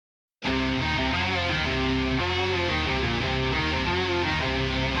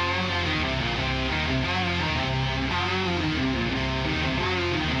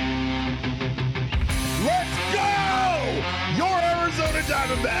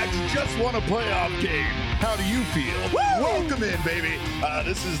Diamondbacks just won a playoff game. How do you feel? Woo! Welcome in, baby.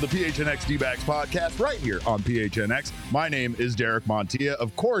 This is the PHNX D-Backs podcast right here on PHNX. My name is Derek Montilla.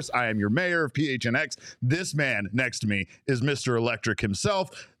 Of course, I am your mayor of PHNX. This man next to me is Mr. Electric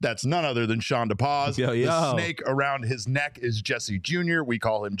himself. That's none other than Sean DePaz. Yo. The snake around his neck is Jesse Jr. We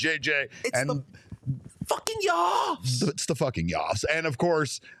call him JJ. Fucking Yoffs. It's the fucking Yoffs. And of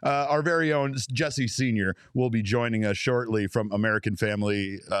course, our very own Jesse Sr. will be joining us shortly from American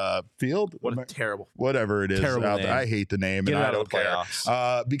Family Field. What a terrible. Whatever it is out there. I hate the name and I don't care.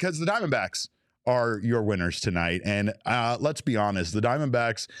 Because the Diamondbacks are your winners tonight. And let's be honest, the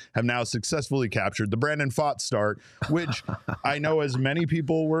Diamondbacks have now successfully captured the Brandon Pfaadt start, which I know as many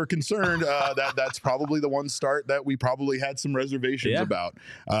people were concerned that's probably the one start that we probably had some reservations about.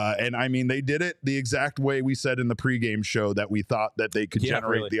 And I mean, they did it the exact way we said in the pregame show that we thought that they could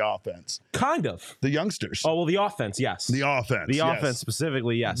generate the offense. Kind of. The youngsters. Oh, well, the offense, yes. The offense. The offense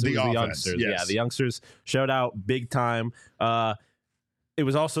specifically, yes. It was the youngsters. Yes. Yeah, the youngsters showed out big time. It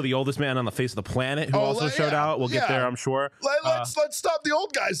was also the oldest man on the face of the planet who also showed out. We'll get there, I'm sure. Let's stop the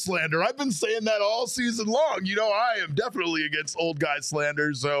old guy slander. I've been saying that all season long. You know, I am definitely against old guy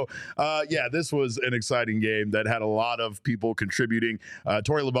slander. So, this was an exciting game that had a lot of people contributing.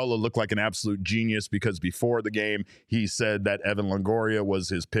 Torey Lovullo looked like an absolute genius because before the game, he said that Evan Longoria was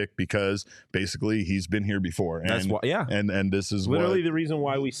his pick because basically he's been here before. And, that's why, and this is literally the reason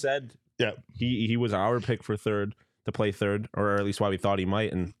why we said he was our pick for third. To play third, or at least why we thought he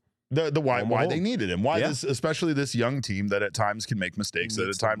might, and the why they needed him, this, especially this young team that at times can make mistakes, that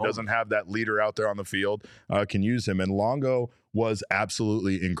at times doesn't have that leader out there on the field, can use him. And Longo was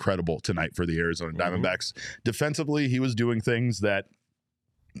absolutely incredible tonight for the Arizona Diamondbacks. Defensively, he was doing things that,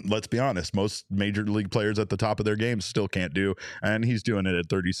 let's be honest, most major league players at the top of their games still can't do, and he's doing it at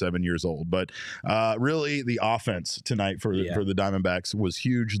 37 years old. But really, the offense tonight for the Diamondbacks was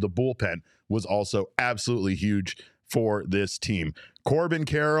huge. The bullpen was also absolutely huge for this team. Corbin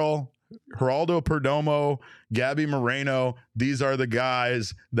Carroll, Geraldo Perdomo, Gabby Moreno, these are the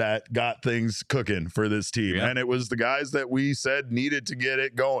guys that got things cooking for this team. And it was the guys that we said needed to get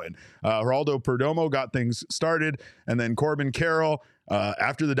it going. Geraldo Perdomo got things started, and then Corbin Carroll,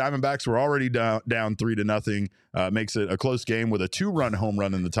 after the Diamondbacks were already down 3-0, makes it a close game with a 2-run home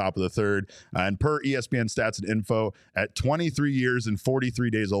run in the top of the third. And per ESPN Stats and Info, at 23 years and 43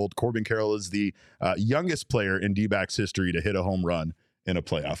 days old, Corbin Carroll is the youngest player in D-backs history to hit a home run in a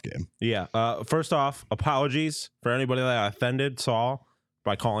playoff game. Yeah. First off, apologies for anybody that I offended Saul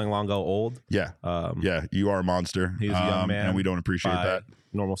by calling Longo old. Yeah. You are a monster. He's a young man. And we don't appreciate that.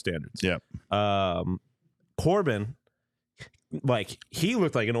 Normal standards. Yeah. Corbin, he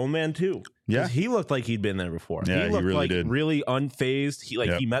looked like an old man too. Yeah, he looked like he'd been there before. Yeah, he looked really did. Really unfazed.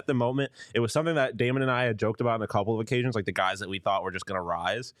 He met the moment. It was something that Damon and I had joked about on a couple of occasions, like the guys that we thought were just going to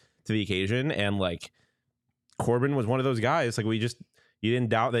rise to the occasion. And Corbin was one of those guys. You didn't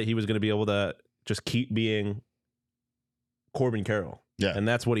doubt that he was going to be able to just keep being Corbin Carroll. Yeah. And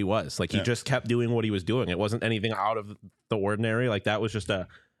that's what he was. He just kept doing what he was doing. It wasn't anything out of the ordinary. That was just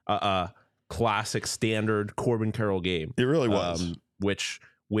a classic standard Corbin Carroll game. It really was. Which,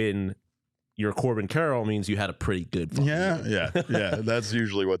 when you're Corbin Carroll, means you had a pretty good game. Yeah. That's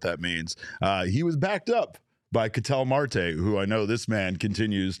usually what that means. He was backed up by Ketel Marte, who I know this man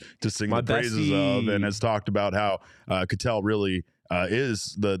continues to sing the praises of, and has talked about how Ketel really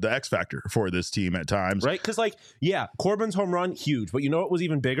is the X factor for this team at times. Right? Because, Corbin's home run, huge. But you know what was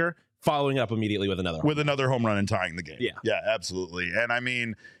even bigger? Following up immediately with another home run and tying the game. Yeah, absolutely. And I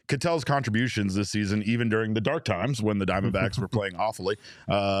mean, Ketel's contributions this season, even during the dark times when the Diamondbacks were playing awfully,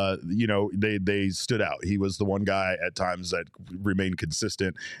 they stood out. He was the one guy at times that remained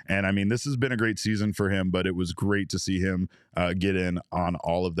consistent. And I mean, this has been a great season for him, but it was great to see him get in on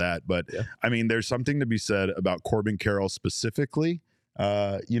all of that. But I mean, there's something to be said about Corbin Carroll specifically.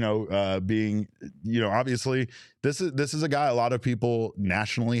 Being, obviously this is a guy a lot of people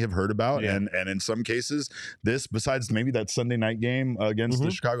nationally have heard about. And in some cases, this, besides maybe that Sunday night game against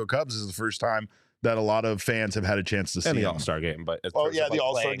the Chicago Cubs, is the first time that a a lot of fans have had a chance to see the All-Star game. But the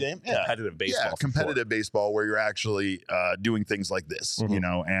All-Star game, competitive baseball, competitive baseball where you're actually doing things like this,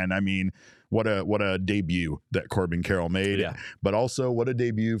 and I mean, what a debut that Corbin Carroll made, but also what a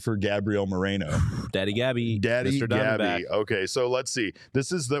debut for Gabriel Moreno. Daddy Gabby. Mr. Gabby. Okay, so let's see.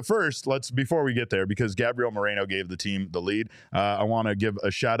 This is the first, before we get there, because Gabriel Moreno gave the team the lead, I want to give a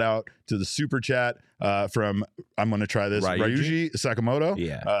shout out to the Super Chat from, I'm going to try this, Ryuji Sakamoto.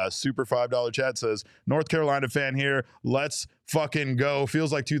 Yeah. Super $5 chat says, North Carolina fan here. Let's fucking go.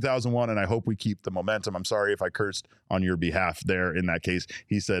 Feels like 2001, and I hope we keep the momentum. I'm sorry if I cursed on your behalf there in that case.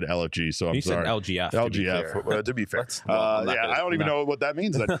 He said LFG, so I'm sorry. Said LGF. LGF, to be fair. I don't even know what that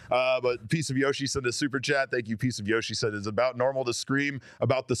means then. But Piece of Yoshi sent a super chat. Thank you, Piece of Yoshi said, it's about normal to scream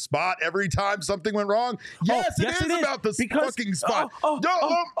about the spot every time something went wrong. Yes, it is about the fucking spot.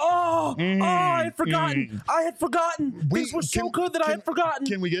 I had forgotten. I had forgotten. These were so good that I had forgotten.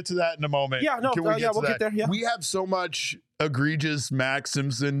 Can we get to that in a moment? Yeah, no, we'll get there. Yeah. We have so much egregious Max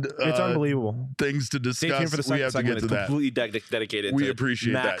Simpson it's unbelievable things to discuss. Stay tuned for the second we have to get to that. Completely dedicated. We to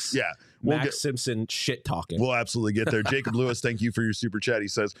appreciate Max, that. Yeah. Max Simpson shit talking. We'll absolutely get there. Jacob Lewis, thank you for your super chat. He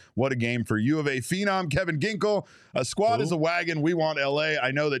says, what a game for U of A phenom Kevin Ginkel. A squad is a wagon. We want LA.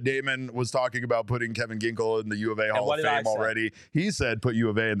 I know that Damon was talking about putting Kevin Ginkel in the U of A Hall of Fame already. He said put U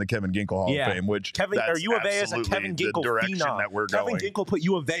of A in the Kevin Ginkel Hall of Fame, which U of A is a Kevin Ginkel direction phenom. That we're Kevin going. Ginkel put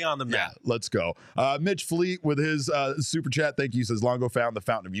U of A on the map. Yeah, let's go. Mitch Fleet with his super chat. Thank you. Says Longo found the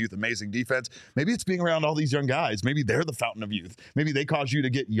fountain of youth. Amazing defense. Maybe it's being around all these young guys. Maybe they're the fountain of youth. Maybe they cause you to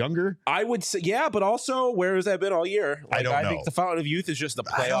get younger. I would say, yeah, but also, where has that been all year? I don't know. I think the fountain of youth is just the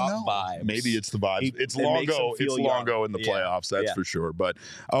playoff vibes. Maybe it's the vibes. It's Longo. It's Longo in the playoffs. That's for sure. But,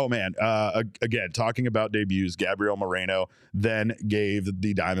 oh, man. Again, talking about debuts, Gabriel Moreno then gave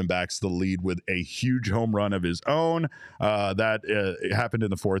the Diamondbacks the lead with a huge home run of his own. That happened in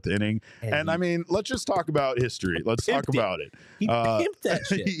the fourth inning. And I mean, let's just talk about history. Let's talk about it. He pimped that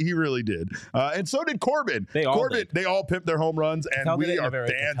shit. He really did. And so did Corbin. They all pimped their home runs, and we are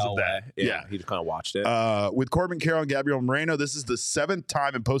fans of that. Yeah, he just kind of watched it. With Corbin Carroll and Gabriel Moreno, this is the 7th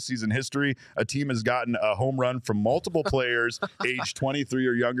time in postseason history a team has gotten a home run from multiple players aged 23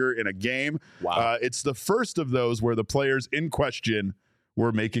 or younger in a game. Wow. It's the first of those where the players in question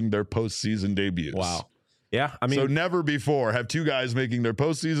were making their postseason debuts. Wow. Yeah, I mean, so never before have two guys making their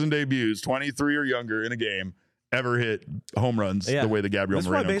postseason debuts, 23 or younger in a game, ever hit home runs the way that Gabriel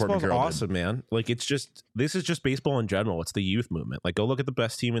Moreno and Corbin Carroll awesome, did. Man. Like, this is just baseball in general. It's the youth movement. Like, go look at the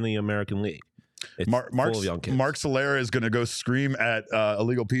best team in the American League. It's full of young kids. Mark Solera is going to go scream at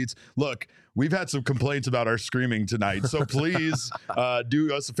Illegal Pete's. Look, we've had some complaints about our screaming tonight, so please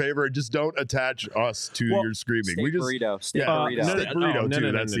do us a favor and just don't attach us to your screaming. Steak burrito. Steak burrito.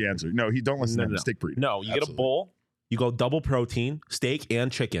 too. That's the answer. No, don't listen to him. Steak burrito. No, you get a bowl. You go double protein, steak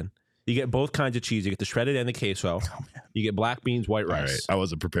and chicken. You get both kinds of cheese. You get the shredded and the queso. You get black beans, white rice. All right. I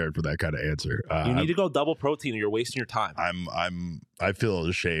wasn't prepared for that kind of answer. You need to go double protein or you're wasting your time. I feel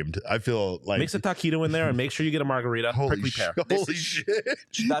ashamed. I feel like mix a taquito in there and make sure you get a margarita. Holy pear. Holy shit!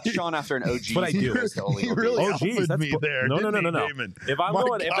 That's Sean after an OG. What I do. He really offered me there. No. Damon? If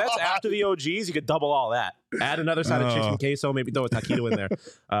that's after the OGs, you could double all that. Add another side of chicken queso, maybe throw a taquito in there.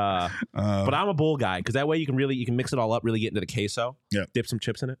 But I'm a bowl guy because that way you can mix it all up, really get into the queso. Yeah. Dip some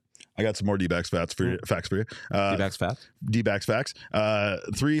chips in it. I got some more D-backs facts for you. D-backs facts.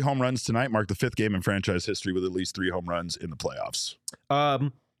 3 home runs tonight marked the 5th game in franchise history with at least 3 home runs in the playoffs. I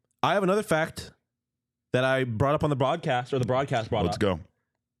have another fact that I brought up on the broadcast, or the broadcast brought up. Let's go.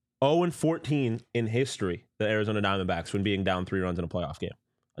 0-14 in history, the Arizona Diamondbacks, when being down 3 runs in a playoff game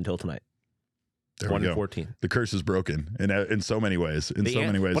until tonight. 1-14. The curse is broken in so many ways.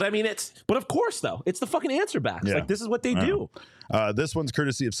 But I mean, but of course, though, it's the fucking answer backs. Yeah. Like, this is what they do. This one's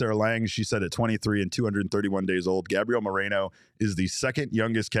courtesy of Sarah Lang. She said at 23 and 231 days old, Gabriel Moreno is the 2nd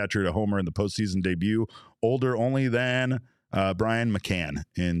youngest catcher to homer in the postseason debut, older only than Brian McCann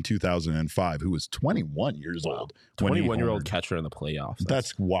in 2005, who was 21 years old. 21-year-old catcher in the playoffs.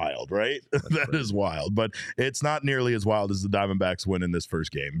 That's wild, right? That is wild. But it's not nearly as wild as the Diamondbacks win in this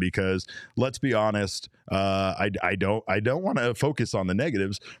first game because, let's be honest, I don't want to focus on the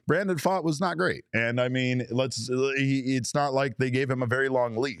negatives. Brandon Pfaadt was not great. And, I mean, it's not like they gave him a very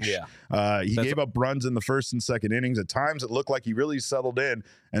long leash. Yeah. He gave up runs in the first and second innings. At times, it looked like he really settled in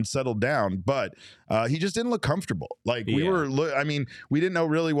and settled down. But he just didn't look comfortable. Like, we didn't know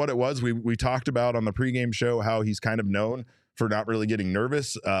really what it was. We talked about on the pregame show how he's kind of known for not really getting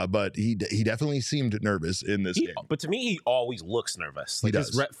nervous, but he definitely seemed nervous in this game. But to me, he always looks nervous. Like,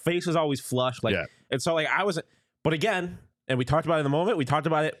 his face is always flushed. Like, yeah. And so, like, I was, but again, and we talked about it in the moment. We talked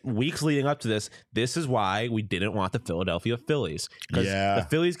about it weeks leading up to this. This is why we didn't want the Philadelphia Phillies, because the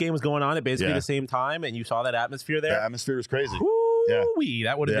Phillies game was going on at basically the same time, and you saw that atmosphere there. The atmosphere was crazy.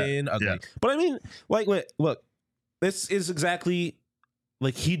 That would have been ugly. Yeah. But I mean, like, look, this is exactly.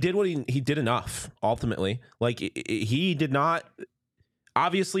 Like, he did what he did enough, ultimately. Like, he did not...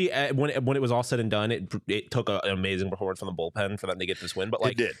 Obviously, when it was all said and done, it took an amazing performance from the bullpen for them to get this win. But,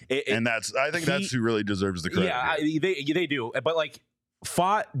 like... It did. And I think that's who really deserves the credit. Yeah, they do. But, like,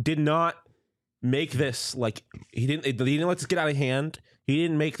 Pfaadt did not make this like he didn't let this get out of hand. He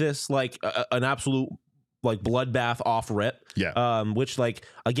didn't make this like an absolute like bloodbath off rip. Yeah. Which like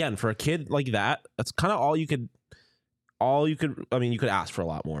again for a kid like that, that's kind of all you could. I mean, you could ask for a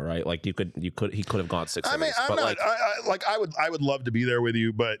lot more, right? Like he could have gone 6 innings. I mean, I would love to be there with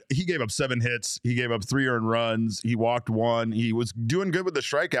you, but he gave up 7 hits. He gave up 3 earned runs. He walked 1. He was doing good with the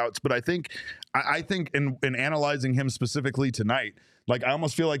strikeouts, but I think in analyzing him specifically tonight, like I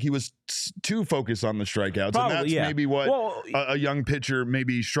almost feel like he was too focused on the strikeouts. Probably, and that's maybe what a young pitcher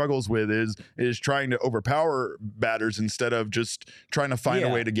maybe struggles with is trying to overpower batters instead of just trying to find a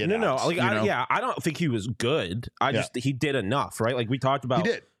way to get out. I don't think he was good. He did enough, right? Like we talked about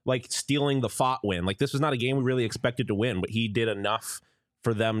like stealing the Fott win. Like this was not a game we really expected to win, but he did enough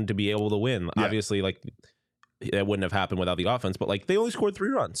for them to be able to win. Yeah. Obviously, like that wouldn't have happened without the offense, but like they only scored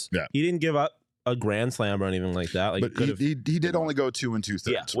 3 runs. Yeah. He didn't give up a grand slam or anything like that. Like, but he did only go 2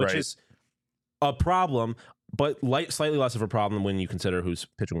 2/3, which is a problem, but slightly less of a problem when you consider who's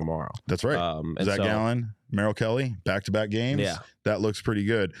pitching tomorrow. That's right. Zach Gallen, Merrill Kelly, back-to-back games. Yeah, that looks pretty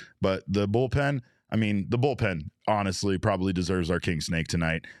good. But the bullpen, honestly probably deserves our king snake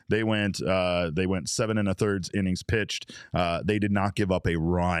tonight. They went 7 1/3 innings pitched. They did not give up a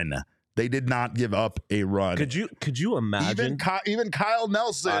run. They did not give up a run. Could you imagine? Even Kyle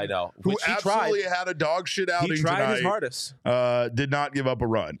Nelson, I know, who absolutely had a dog shit outing he tried tonight, his hardest. Did not give up a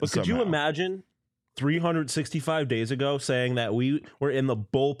run. But could you imagine 365 days ago saying that we were in the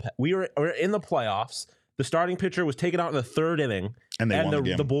bullpen, we were in the playoffs, the starting pitcher was taken out in the 3rd inning, and they won the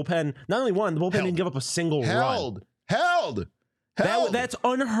game. The bullpen not only won, the bullpen didn't give up a single run. Held. That's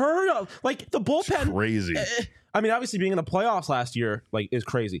unheard of. Like the bullpen, it's crazy. I mean, obviously being in the playoffs last year, like, is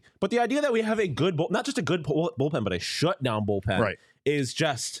crazy. But the idea that we have a good, not just a good bullpen, but a shutdown bullpen, is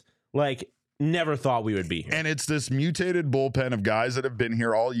just like never thought we would be here. And it's this mutated bullpen of guys that have been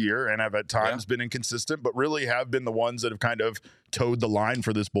here all year and have at times been inconsistent, but really have been the ones that have kind of towed the line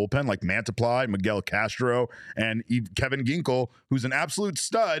for this bullpen, like Mantiply, Miguel Castro, and Kevin Ginkel, who's an absolute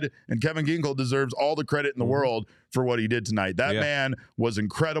stud. And Kevin Ginkel deserves all the credit in the world for what he did tonight. That man was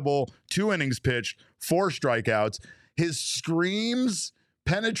incredible. 2 innings pitched, 4 strikeouts. His screams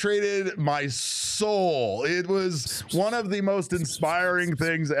penetrated my soul. It was one of the most inspiring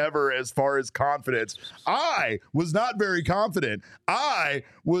things ever as far as confidence. I was not very confident. I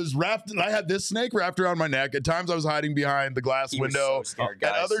had this snake wrapped around my neck. At times I was hiding behind the glass window. So scared,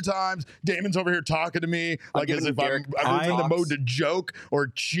 At other times, Damon's over here talking to me like as if I was in the mode to joke or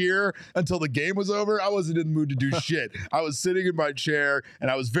cheer until the game was over. I wasn't in the mood to do shit. I was sitting in my chair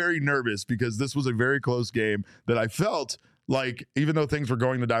and I was very nervous because this was a very close game that I felt like, even though things were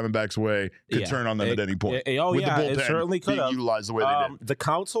going the Diamondbacks' way, could turn on them at any point. The bullpen, it certainly could have utilized the way they did. The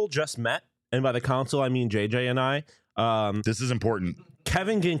council just met, and by the council I mean JJ and I. This is important.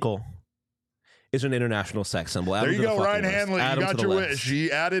 Kevin Ginkel is an international sex symbol. There you go, Ryan Hanley. You got your wish. He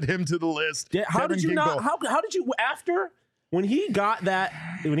added him to the list. Yeah, how did you after when he got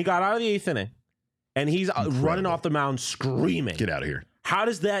out of the 8th inning and he's running off the mound screaming, get out of here. How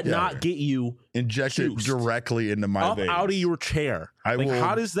does that not get you injected directly into my veins? Out of your chair?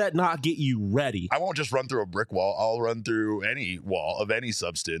 How does that not get you ready? I won't just run through a brick wall. I'll run through any wall of any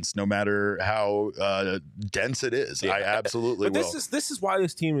substance, no matter how dense it is. I absolutely will. This is why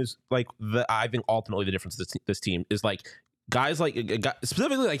this team is like I think ultimately the difference this team is like guys like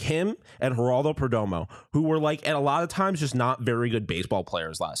specifically like him and Geraldo Perdomo, who were like at a lot of times just not very good baseball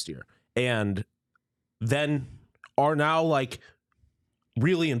players last year, and then are now like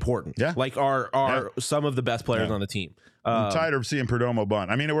really important. Like are some of the best players on the team. I'm tired of seeing Perdomo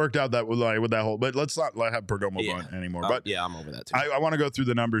bunt. I mean, it worked out that with that whole, but let's not have Perdomo bunt anymore. But I'm over that too. I want to go through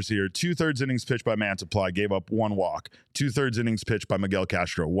the numbers here. 2/3 innings pitched by Mantiply, gave up 1 walk. 2/3 innings pitched by Miguel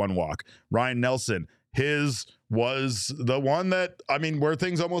Castro, 1 walk. Ryan Nelson, his was the one that, where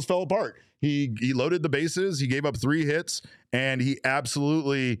things almost fell apart. He loaded the bases. He gave up 3 hits, and he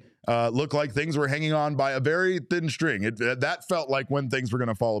absolutely looked like things were hanging on by a very thin string. That felt like when things were going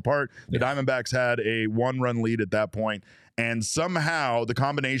to fall apart. The Diamondbacks had a 1-run lead at that point, and somehow the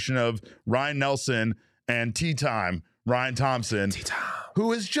combination of Ryan Nelson and Ryan Thompson,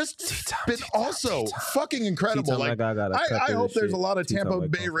 who has just been also fucking incredible. Like, I hope there's a lot of Tampa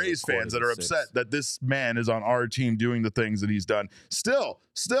Bay Rays fans that are upset that this man is on our team doing the things that he's done. Still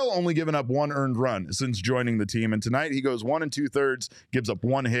only given up 1 earned run since joining the team. And tonight he goes 1 2/3, gives up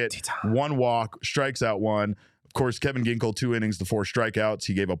 1 hit, 1 walk, strikes out 1. Of course, Kevin Ginkel, 2 innings to 4 strikeouts.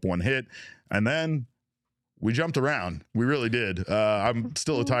 He gave up 1 hit. And then we jumped around. We really did. I'm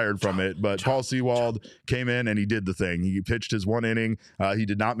still tired from it, but Paul Sewald came in and he did the thing. He pitched his 1 inning. He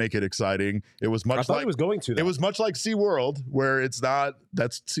did not make it exciting. It was much like he was going to. Though. It was much like SeaWorld, where it's not.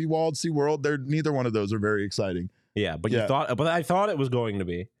 That's SeaWorld. They're neither one of those are very exciting. Yeah, but I thought it was going to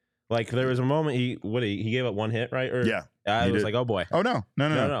be. Like there was a moment he gave up 1 hit, right? Or, yeah, I was like, oh boy. Oh no.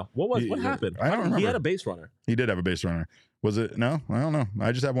 What happened? I don't remember. He had a base runner. He did have a base runner. Was it? No, I don't know.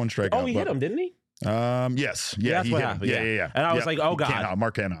 I just had 1 strikeout. Oh, he hit him, didn't he? Yes. Yeah, that's what happened. Yeah. And I was like, oh god,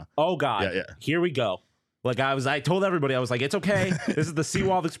 Mark Canha. Oh god, here we go. Like I told everybody, I was like, it's okay. This is the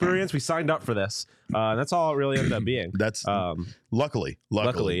SeaWorld experience. We signed up for this. That's all it really ended up being. That's luckily,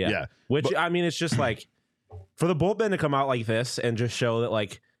 yeah. Which I mean, it's just like for the bullpen to come out like this and just show that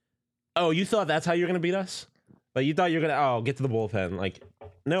like, oh, you thought that's how you're gonna beat us? Like you thought you're gonna get to the bullpen? Like,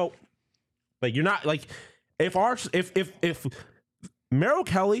 no, like you're not. Like if Merrill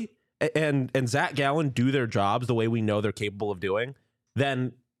Kelly and Zach Gallen do their jobs the way we know they're capable of doing,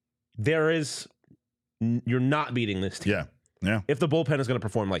 then you're not beating this team. Yeah. If the bullpen is going to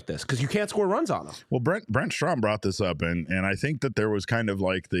perform like this, because you can't score runs on them. Well, Brent Strom brought this up, and I think that there was kind of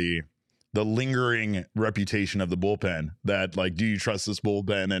like the lingering reputation of the bullpen that like, do you trust this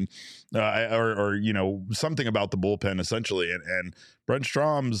bullpen? And or something about the bullpen essentially. And Brent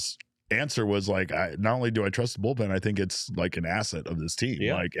Strom's answer was like, not only do I trust the bullpen, I think it's like an asset of this team.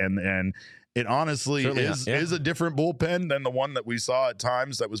 Yeah. Like, and it honestly is a different bullpen than the one that we saw at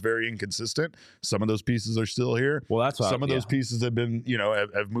times that was very inconsistent. Some of those pieces are still here. Well, that's some of those pieces have been,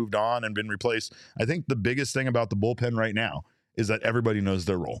 have moved on and been replaced. I think the biggest thing about the bullpen right now is that everybody knows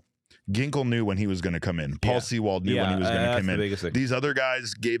their role. Ginkel knew when he was going to come in. Paul Sewald knew when he was going to come in. These other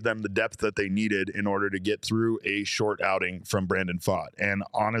guys gave them the depth that they needed in order to get through a short outing from Brandon Pfaadt. And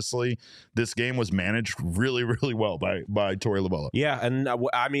honestly, this game was managed really, really well by Torey Lovullo. Yeah, and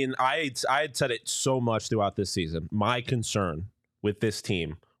I mean, I had said it so much throughout this season. My concern with this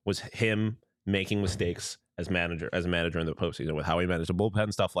team was him making mistakes as manager in the postseason with how he managed the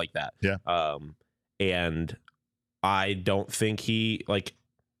bullpen, stuff like that. Yeah. And I don't think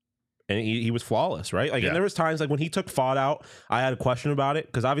and he was flawless, right? Like, and there was times like when he took Pfaadt out, I had a question about it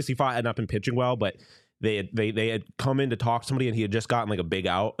because obviously Pfaadt had not been pitching well, but they had come in to talk to somebody and he had just gotten like a big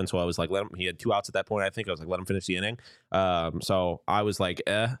out, and so I was like, he had 2 outs at that point. I think I was like, let him finish the inning. So I was like,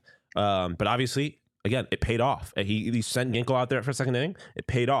 but obviously, again, it paid off. And he sent Ginkel out there for a second inning. It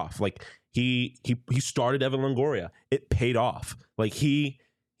paid off. Like he started Evan Longoria. It paid off. Like he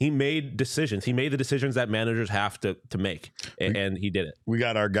made decisions. He made the decisions that managers have to make, and he did it. We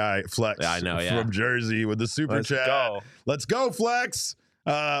got our guy Flex from Jersey with the super chat. Let's go, Flex.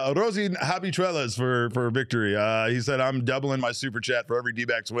 Rosie Habituelas for victory. He said, I'm doubling my super chat for every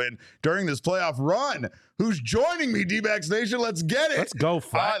D-backs win during this playoff run. Who's joining me, D-backs Nation? Let's get it. Let's go,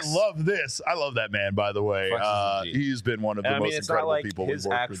 Flex. I love this. I love that man, by the way. He's been one of the most incredible people we've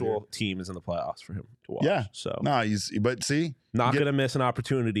worked with. His actual team is in the playoffs for him to watch. Yeah. So but see, not going to miss an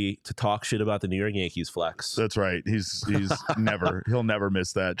opportunity to talk shit about the New York Yankees, Flex. That's right. He's he'll never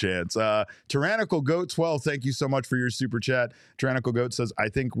miss that chance. Tyrannical Goat 12, thank you so much for your super chat. Tyrannical Goat says, I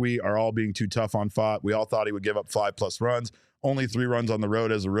think we are all being too tough on Pfaadt. We all thought he would give up 5+ runs. Only 3 runs on the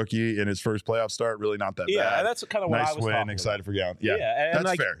road as a rookie in his first playoff start. Really not that bad. Yeah, and that's kind of what I was talking about. Nice win. Excited for Gallen. Yeah, and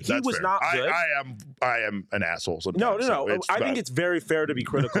that's fair. He was not good. I am an asshole sometimes. No. So I think it's very fair to be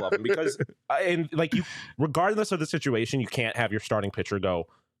critical of him because, regardless of the situation, you can't have your starting pitcher go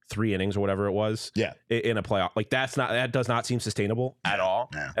 3 innings or whatever it was. Yeah. In a playoff, that does not seem sustainable at all.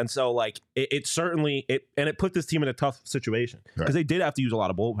 No. And so it certainly put this team in a tough situation because they did have to use a lot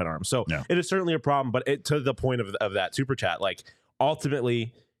of bullpen arms. So it is certainly a problem. But to the point of that super chat,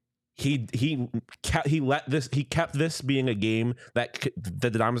 ultimately he kept this being a game that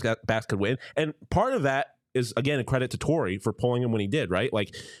the Diamondbacks could win, and part of that is again a credit to Torey for pulling him when he did, right?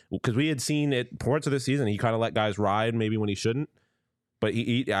 Because we had seen it parts of this season he kind of let guys ride maybe when he shouldn't. But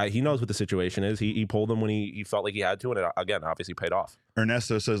he knows what the situation is. He pulled them when he felt like he had to, and it, again, obviously paid off.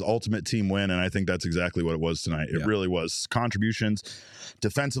 Ernesto says ultimate team win, and I think that's exactly what it was tonight. It really was. Contributions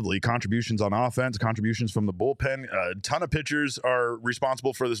defensively, contributions on offense, contributions from the bullpen. A ton of pitchers are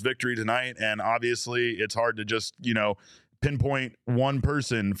responsible for this victory tonight, and obviously it's hard to just, pinpoint one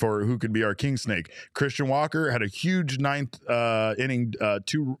person for who could be our king snake. Christian Walker had a huge 9th inning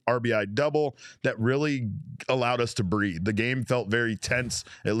 2 RBI double that really allowed us to breathe. The game felt very tense.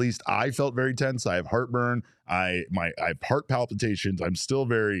 At least I felt very tense. I have heartburn. I have heart palpitations. I'm still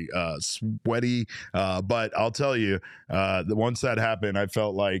very sweaty. But I'll tell you, once that happened, I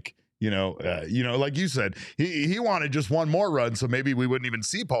felt like Like you said, he wanted just one more run, so maybe we wouldn't even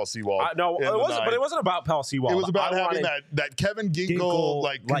see Paul Sewald. No, it wasn't. But it wasn't about Paul Sewald. It was about having that Kevin Ginkel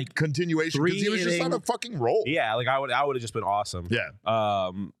like continuation, because he was just on a fucking roll. Yeah, like I would have just been awesome.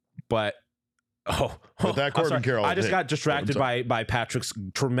 Yeah. But that Corbin Carroll. I just got distracted by Patrick's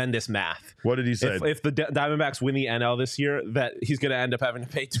tremendous math. What did he say? If the Diamondbacks win the NL this year, that he's going to end up having to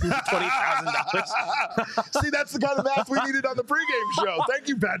pay $20,000. See, that's the kind of math we needed on the pregame show. Thank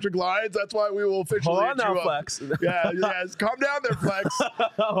you, Patrick Lyons. That's why we will officially. Hold on now, Flex. Yeah, calm down there, Flex.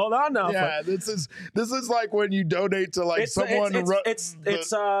 Hold on now. Yeah, Flex. This is like when you donate to someone. It's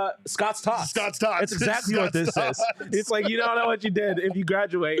Scott's Tots. Scott's Tots. It's exactly what this is. It's like, you don't know what you did. If you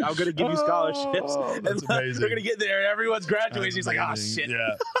graduate, I'm going to give you scholarships. That's amazing. They're gonna get there. Everyone's graduating. He's like, oh shit.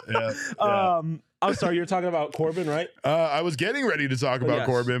 Yeah. I'm sorry. You were talking about Corbin, right? I was getting ready to talk about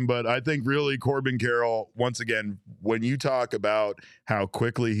Corbin, but I think really Corbin Carroll, once again, when you talk about how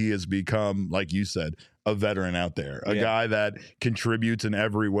quickly he has become, like you said, a veteran out there, a guy that contributes in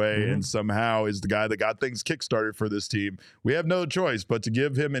every way and somehow is the guy that got things kickstarted for this team. We have no choice but to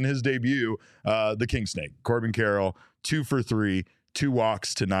give him in his debut the King Snake, Corbin Carroll, 2 for 3, 2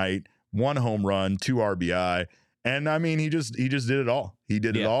 walks tonight. 1 home run, 2 RBI. And I mean, he just did it all. He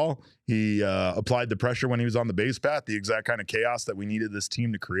did it all. He applied the pressure when he was on the base path, the exact kind of chaos that we needed this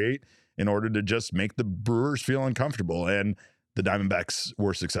team to create in order to just make the Brewers feel uncomfortable. And the Diamondbacks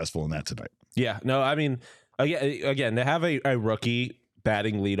were successful in that tonight. Yeah, no, I mean, again, to have a rookie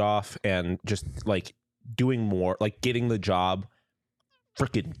batting leadoff and just like doing more, like getting the job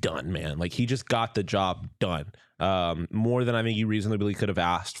freaking done, man. Like he just got the job done. More than I think you reasonably could have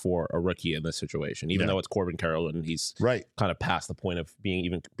asked for a rookie in this situation, even though it's Corbin Carroll and he's kind of past the point of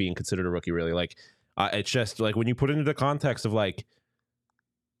being considered a rookie, really. Like it's just like when you put it into the context of like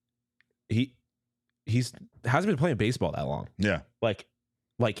he hasn't been playing baseball that long. Yeah. Like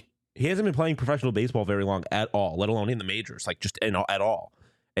he hasn't been playing professional baseball very long at all, let alone in the majors, like just at all.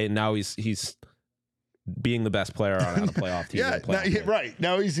 And now he's being the best player on a playoff team.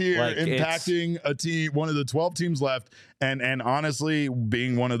 Now he's here impacting a team, one of the 12 teams left, and honestly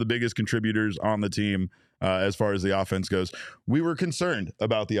being one of the biggest contributors on the team as far as the offense goes. We were concerned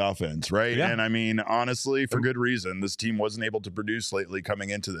about the offense, right? Yeah. And I mean, honestly, for good reason. This team wasn't able to produce lately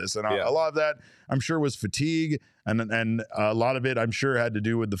coming into this, and a lot of that I'm sure was fatigue, and a lot of it I'm sure had to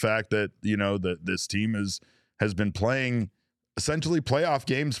do with the fact that that this team has been playing essentially playoff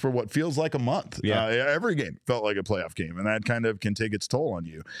games for what feels like a month. Every game felt like a playoff game, and that kind of can take its toll on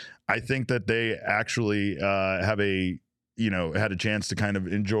you. I think that they actually had a chance to kind of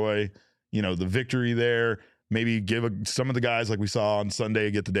enjoy, the victory there. Maybe give some of the guys, like we saw on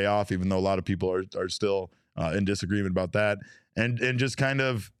Sunday, get the day off, even though a lot of people are still in disagreement about that, and just kind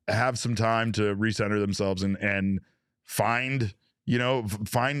of have some time to recenter themselves and find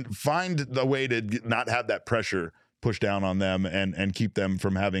the way to not have that pressure push down on them and keep them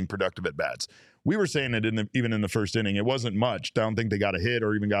from having productive at bats. We were saying it even in the first inning. It wasn't much. I don't think they got a hit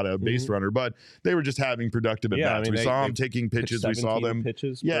or even got a base runner, but they were just having productive at bats. I mean, we saw them taking pitches. We saw them.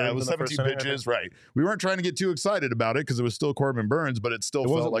 It was 17 pitches. Right. We weren't trying to get too excited about it because it was still Corbin Burns, but it still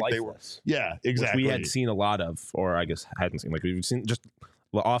felt like lifeless. They were. Yeah, exactly. Which we had seen a lot of, or I guess hadn't seen. Like we've seen just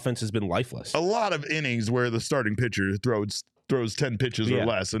the offense has been lifeless. A lot of innings where the starting pitcher throws 10 pitches or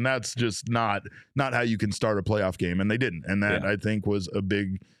less, and that's just not how you can start a playoff game, and they didn't, and that I think was a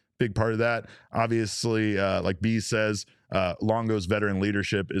big part of that. Obviously, like B says, Longo's veteran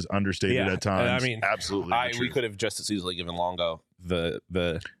leadership is understated at times. I mean, absolutely, we could have just as easily given Longo the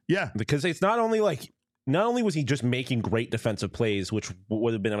because it's not only was he just making great defensive plays, which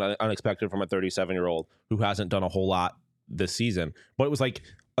would have been unexpected from a 37-year-old who hasn't done a whole lot this season, but it was like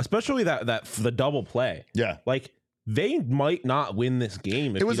especially that the double play, like. They might not win this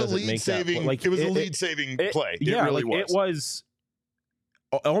game. If it was a lead saving. It was a lead saving play. It really was.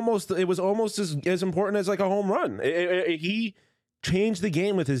 It was almost as important as like a home run. He changed the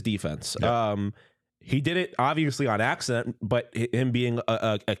game with his defense. Yeah. He did it obviously on accident, but him being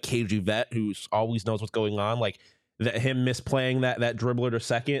a cagey vet who always knows what's going on, like him misplaying that dribbler to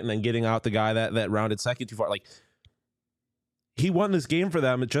second and then getting out the guy that rounded second too far, like. He won this game for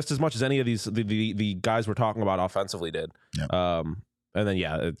them just as much as any of these the guys we're talking about offensively did. Yep. And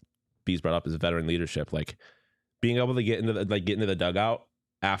then B's brought up his veteran leadership, like being able to get into the dugout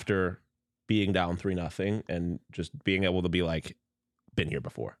after being down 3-0 and just being able to be like, been here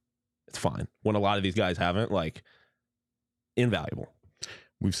before. It's fine. When a lot of these guys haven't, like, invaluable.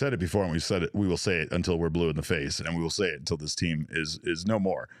 we've said it before, and we will say it until we're blue in the face, and we will say it until this team is no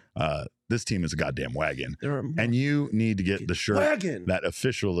more. This team is a goddamn wagon, and you need to get the shirt that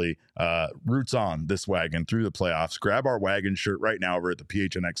officially roots on this wagon through the playoffs. Grab our wagon shirt right now over at the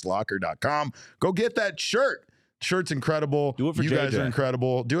phnxlocker.com. Go get that shirt. Shirt's incredible. Do it for you JJ. Guys are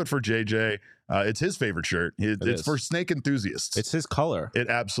incredible. Do it for JJ. It's his favorite shirt. It's for snake enthusiasts. It's his color. It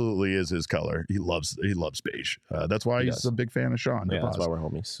absolutely is his color. He loves beige. That's why he's a big fan of Sean. Yeah, that's why we're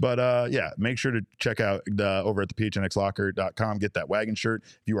homies. But make sure to check out over at the phnxlocker.com. Get that wagon shirt.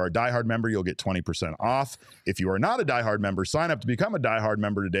 If you are a diehard member, you'll get 20% off. If you are not a diehard member, sign up to become a diehard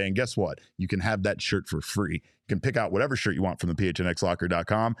member today. And guess what? You can have that shirt for free. You can pick out whatever shirt you want from the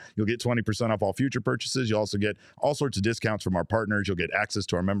phnxlocker.com. You'll get 20% off all future purchases. You'll also get all sorts of discounts from our partners. You'll get access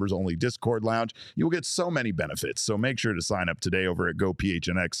to our members only Discord lounge. You'll get so many benefits. So make sure to sign up today over at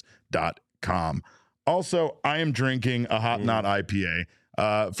gophnx.com. Also, I am drinking a Hop Knot IPA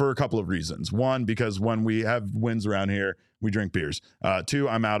for a couple of reasons. One, because when we have wins around here, we drink beers. Two,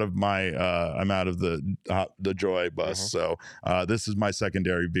 I'm out of the Joy bus. So this is my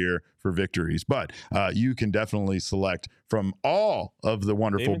secondary beer for victories. But you can definitely select from all of the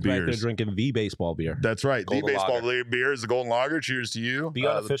wonderful beers. They're drinking the baseball beer. That's right. Golden the baseball Lager. Beer is the Golden Lager. Cheers to you, the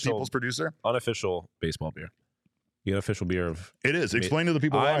unofficial people's producer. Unofficial baseball beer. The unofficial beer of it is. Explain to the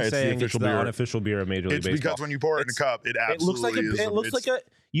people why it's the official beer. Unofficial beer of Major League Baseball. It's because when you pour it in a cup, it absolutely is. It looks like a.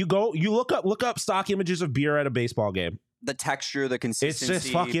 You look up stock images of beer at a baseball game. The texture, the consistency. It's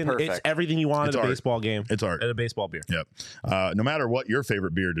just fucking. Perfect. It's everything you want at a baseball game. It's art at a baseball beer. Yep. No matter what your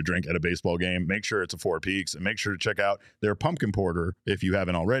favorite beer to drink at a baseball game, make sure it's a Four Peaks, and make sure to check out their pumpkin porter if you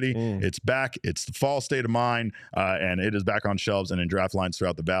haven't already. It's back. It's the fall state of mind, and it is back on shelves and in draft lines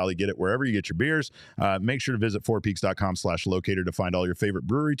throughout the valley. Get it wherever you get your beers. Make sure to visit fourpeaks.com/locator to find all your favorite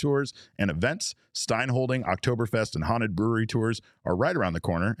brewery tours and events. Steinholding, Oktoberfest, and Haunted Brewery tours are right around the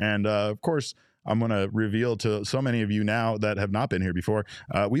corner, and of course, I'm going to reveal to so many of you now that have not been here before,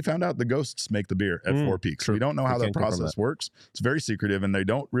 we found out the ghosts make the beer at Four Peaks. True. We don't know how that process works. It's very secretive, and they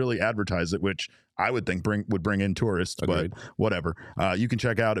don't really advertise it, which I would think would bring in tourists. Agreed. But whatever. You can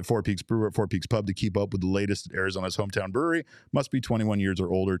check out at Four Peaks Brewer at Four Peaks Pub to keep up with the latest at Arizona's hometown brewery. Must be 21 years or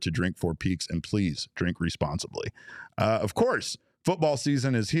older to drink Four Peaks, and please drink responsibly. Of course, football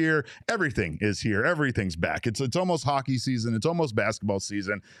season is here. Everything is here. Everything's back. It's almost hockey season. It's almost basketball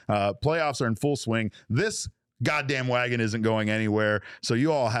season. Playoffs are in full swing. This goddamn wagon isn't going anywhere. So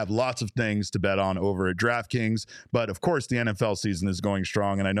you all have lots of things to bet on over at DraftKings. But of course, the NFL season is going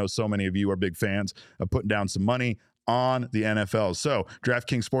strong. And I know so many of you are big fans of putting down some money on the NFL. So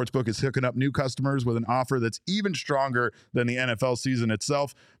DraftKings Sportsbook is hooking up new customers with an offer that's even stronger than the NFL season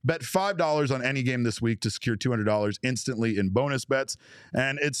itself. Bet $5 on any game this week to secure $200 instantly in bonus bets.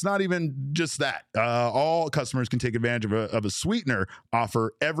 And it's not even just that. All customers can take advantage of a sweetener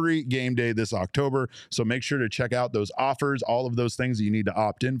offer every game day this October. So make sure to check out those offers, all of those things that you need to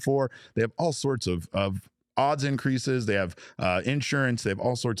opt in for. They have all sorts of odds increases. They have insurance. They have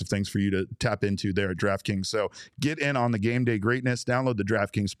all sorts of things for you to tap into there at DraftKings. So get in on the game day greatness. Download the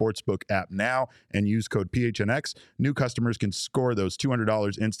DraftKings Sportsbook app now and use code PHNX. New customers can score those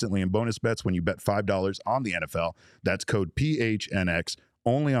 $200 instantly in bonus bets when you bet $5 on the NFL. That's code PHNX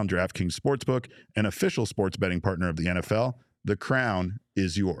only on DraftKings Sportsbook, an official sports betting partner of the NFL. The crown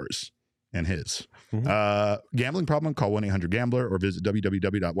is yours and his. Gambling problem? Call 1-800-GAMBLER or visit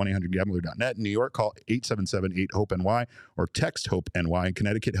www.1800gambler.net. In New York, call 877-8-HOPE-NY or text HOPE-NY. In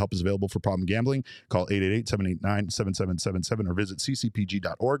Connecticut, help is available for problem gambling. Call 888-789-7777 or visit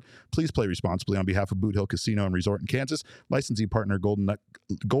ccpg.org. Please play responsibly on behalf of Boot Hill Casino and Resort in Kansas. Licensee partner Golden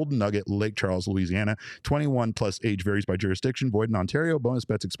Nugget, Lake Charles, Louisiana. 21 plus age varies by jurisdiction. Void in Ontario. Bonus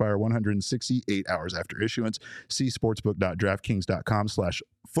bets expire 168 hours after issuance. See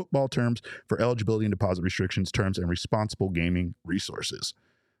sportsbook.draftkings.com/football terms for eligibility and deposit restrictions, terms, and responsible gaming resources.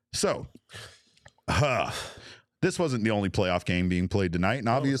 So, this wasn't the only playoff game being played tonight, and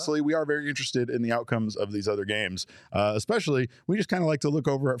obviously we are very interested in the outcomes of these other games. Especially, we just kind of like to look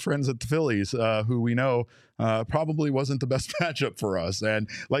over at friends at the Phillies, who we know probably wasn't the best matchup for us. And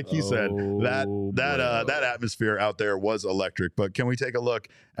like you said, that atmosphere out there was electric. But can we take a look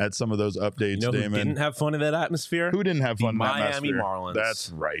at some of those updates, Damon? Who didn't have fun in that atmosphere? Who didn't have fun in that Miami atmosphere? Marlins.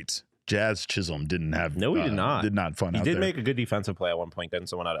 That's right. Jazz Chisholm didn't have. No, he did not. Did not fun. He out did there. make a good defensive play at one point, getting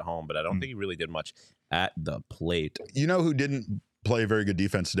someone out at home, but I don't think he really did much at the plate. You know who didn't play very good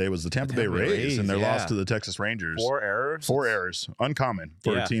defense today was the Tampa Bay Rays and their loss to the Texas Rangers. 4 errors. 4 errors. Uncommon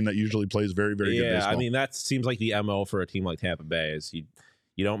for a team that usually plays very, very good baseball. I mean, that seems like the MO for a team like Tampa Bay is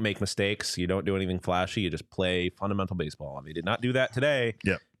you don't make mistakes. You don't do anything flashy. You just play fundamental baseball. And they did not do that today.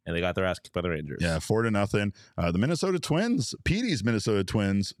 Yep. and they got their ass kicked by the Rangers. Yeah, 4-0. The Minnesota Twins, Petey's Minnesota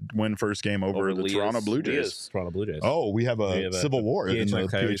Twins, win first game over the Toronto Blue Jays. Toronto Blue Jays. Oh, we have a civil war in the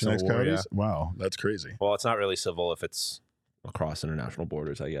PHNX Coyotes. Yeah. Wow, that's crazy. Well, it's not really civil if it's across international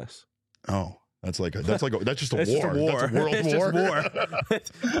borders, I guess. Oh. That's just a war. Just a war. That's a world it's war. Just war.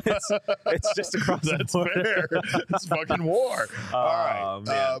 it's just across the border. Fair. It's fucking war. All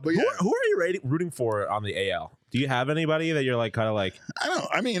right. But yeah. Who are you rooting for on the AL? Do you have anybody that you're like kind of like? I don't know.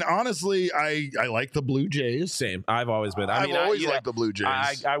 I mean, honestly, I like the Blue Jays. Same. I've always been. I've always liked the Blue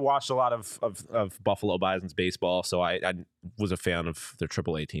Jays. I watched a lot of Buffalo Bison's baseball, so I was a fan of their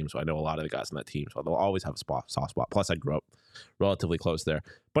AAA team, so I know a lot of the guys on that team. So they'll always have a soft spot. Plus, I grew up relatively close there.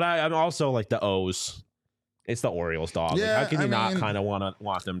 But I'm also like the O's. It's the Orioles, dog. Yeah, how can you not kind of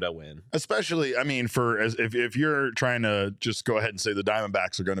want them to win? Especially, I mean, if you're trying to just go ahead and say the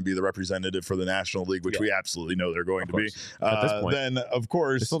Diamondbacks are going to be the representative for the National League, which we absolutely know they're going to be, then of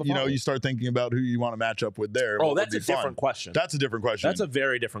course you start thinking about who you want to match up with there. Oh, that's a different question. That's a different question. That's a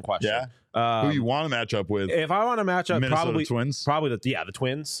very different question. Yeah. Who you want to match up with? If I want to match up, Minnesota probably Twins. Probably the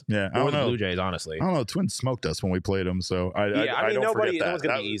Twins. Yeah, or the Blue Jays. Honestly, I don't know. The Twins smoked us when we played them, so I don't forget that. No one's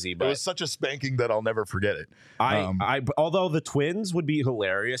gonna be easy, but it was such a spanking that I'll never forget it. Although the Twins would be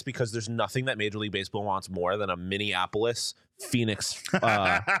hilarious because there's nothing that Major League Baseball wants more than a Minneapolis Phoenix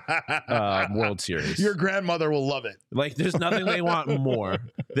World Series. Your grandmother will love it. Like, there's nothing they want more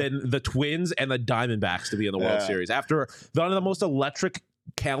than the Twins and the Diamondbacks to be in the World Series. After one of the most electric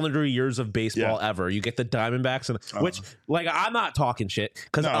calendar years of baseball ever, you get the Diamondbacks, and which, like, I'm not talking shit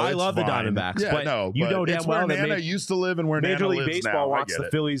because I love the Diamondbacks, but you know damn well that Nana used to live and where Major Nana League lives Baseball now. wants the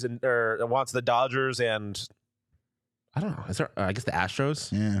Phillies or wants the Dodgers and. I don't know. Is there? I guess the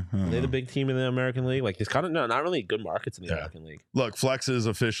Astros. Yeah, are they the big team in the American League? Like, there's kind of not really good markets in the American League. Look, Flex is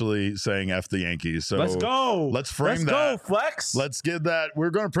officially saying F the Yankees. So let's go. Let's frame that. Let's go, Flex. Let's get that. We're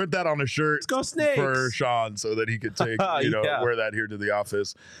going to print that on a shirt. Let's go, Snakes. For Sean so that he could take wear that here to the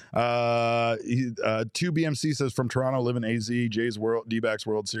office. 2BMC says from Toronto, live in AZ. Jays D-backs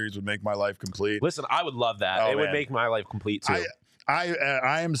World Series would make my life complete. Listen, I would love that. It would make my life complete too.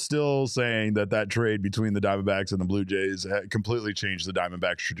 I am still saying that trade between the Diamondbacks and the Blue Jays completely changed the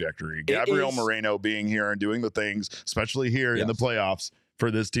Diamondbacks trajectory. Gabriel Moreno being here and doing the things, especially here in the playoffs for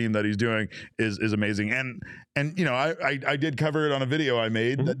this team that he's doing is amazing. And you know, I did cover it on a video I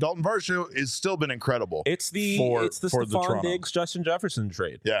made that Dalton Varsho has still been incredible. It's the Stephon Diggs, Justin Jefferson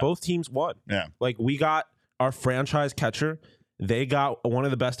trade. Yeah. Both teams won. Yeah. Like, we got our franchise catcher. They got one of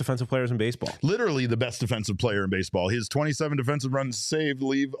the best defensive players in baseball. Literally the best defensive player in baseball. His 27 defensive runs saved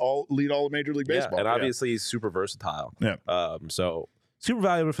lead all of Major League Baseball. And obviously he's super versatile. Yeah. So super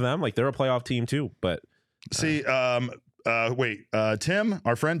valuable for them. Like, they're a playoff team too. But see, Tim,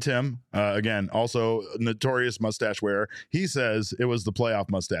 our friend Tim, again, also notorious mustache wearer, he says it was the playoff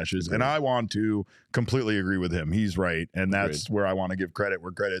mustaches. And I want to completely agree with him. He's right. And that's where I want to give credit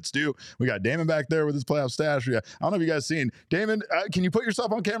where credit's due. We got Damon back there with his playoff stash. I don't know if you guys seen. Damon, can you put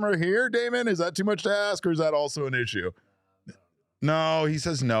yourself on camera here, Damon? Is that too much to ask, or is that also an issue? No, he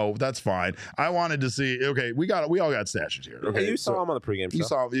says no. That's fine. I wanted to see. Okay, we all got stashes here. Okay, you saw him on the pregame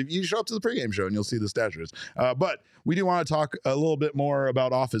show. You show up to the pregame show and you'll see the stashes. But we do want to talk a little bit more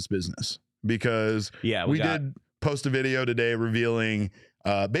about office business because we did post a video today revealing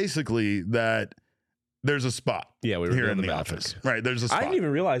basically that there's a spot. Yeah, we were here in the magic. office. Right, there's a spot. I didn't even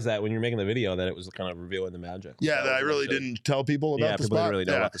realize that when you're making the video that it was kind of revealing the magic. Yeah, that I really didn't tell people about the spot. People didn't really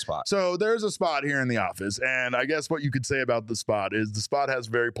know about the spot. So there's a spot here in the office, and I guess what you could say about the spot is the spot has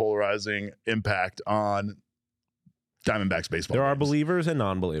very polarizing impact on Diamondbacks baseball. There are believers and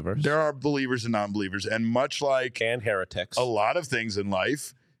non-believers. There are believers and non-believers, and much like and heretics, a lot of things in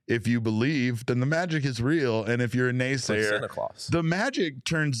life, if you believe, then the magic is real. And if you're a naysayer, Santa Claus, the magic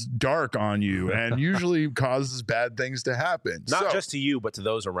turns dark on you and usually causes bad things to happen. Not just to you, but to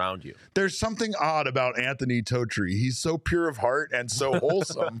those around you. There's something odd about Anthony Totri. He's so pure of heart and so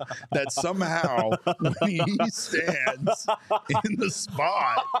wholesome that somehow when he stands in the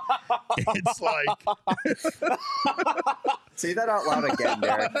spot, it's like... Say that out loud again,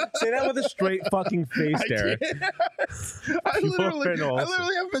 Derek. Say that with a straight fucking face, Derek. I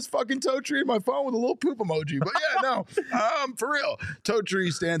literally have his fucking toe tree in my phone with a little poop emoji. But yeah, no, for real. Toe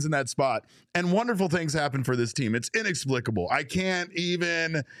tree stands in that spot. And wonderful things happen for this team. It's inexplicable. I can't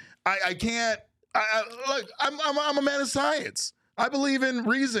even, look, I'm a man of science. I believe in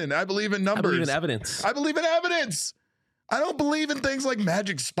reason. I believe in numbers. I believe in evidence. I believe in evidence. I don't believe in things like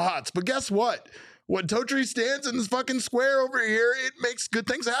magic spots. But guess what? When Totri stands in this fucking square over here, it makes good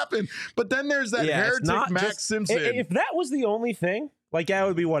things happen. But then there's that heretic Max Simpson. If that was the only thing, Like, yeah, it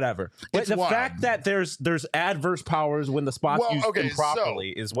would be whatever. But the fact that there's adverse powers when the spot's used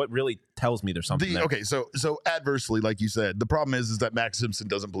improperly is what really tells me there's something there. Okay, so adversely, like you said, the problem is that Max Simpson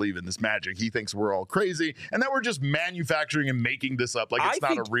doesn't believe in this magic. He thinks we're all crazy and that we're just manufacturing and making this up like it's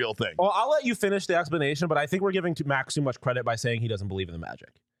not a real thing. Well, I'll let you finish the explanation, but I think we're giving Max too much credit by saying he doesn't believe in the magic.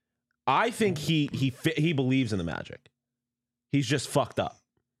 I think he believes in the magic. He's just fucked up.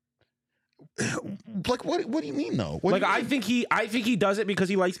 Like what do you mean though? I think he does it because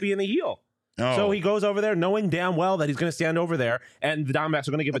he likes being the heel. Oh. So he goes over there knowing damn well that he's going to stand over there and the Diamondbacks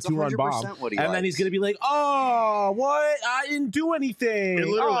are going to give a 2-run bomb. And then he's going to be like, "Oh, what? I didn't do anything." It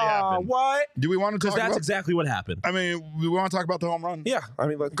literally happened. What? Do we want to talk about? That's exactly what happened. I mean, we want to talk about the home run. Yeah, I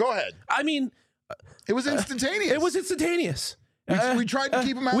mean, go ahead. I mean, it was instantaneous. It was instantaneous. We tried to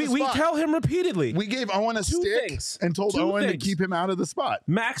keep him out of the spot. We tell him repeatedly. We gave Owen a stick and told Owen to keep him out of the spot.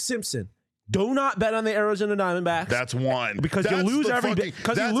 Max Simpson. Do not bet on the Arizona Diamondbacks. That's one. Because you lose every bet.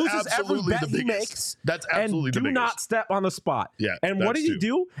 Because he loses every bet he makes. That's absolutely the biggest. And do not step on the spot. Yeah. And what did he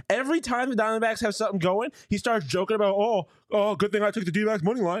do? Every time the Diamondbacks have something going, he starts joking about, oh, good thing I took the D-backs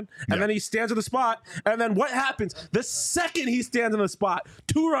money line. And then he stands on the spot. And then what happens? The second he stands on the spot,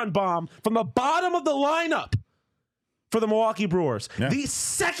 2-run bomb from the bottom of the lineup for the Milwaukee Brewers. Yeah. The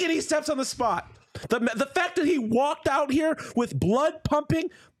second he steps on the spot, the fact that he walked out here with blood pumping,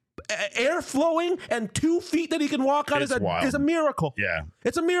 air flowing, and 2 feet that he can walk on is a miracle. Yeah.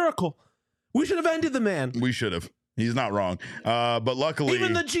 It's a miracle. We should have ended the man. We should have. He's not wrong. But luckily...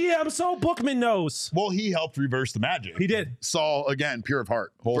 Even the GM, Saul Bookman, knows. Well, he helped reverse the magic. He did. Saul, again, pure of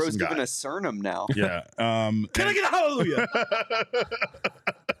heart. Wholesome Bro's guy. giving a Surnum now. Yeah. Can I get a hallelujah?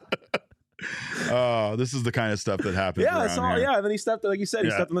 This is the kind of stuff that happens. Yeah, Saul, yeah. And then he stepped, like you said,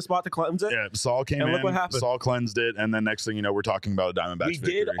 he stepped on the spot to cleanse it. Yeah, Saul came in. Look what happened. Saul cleansed it, and then next thing you know, we're talking about a Diamondbacks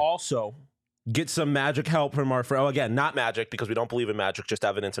victory. We did also get some magic help from our friend. Oh, again, not magic because we don't believe in magic, just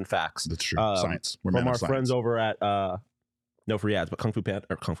evidence and facts. That's true. Science. We're from our friends over at no free ads, but Kung Fu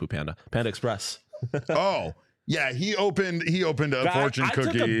Panda Express. Oh. Yeah, he opened a fortune cookie.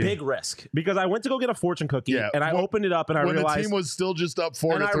 I took a big risk because I went to go get a fortune cookie and I opened it up and I realized when the team was still just up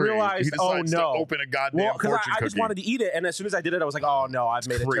 4-3. And I realized, to open a goddamn fortune cookie. I just wanted to eat it, and as soon as I did it, I was like, "Oh no, I've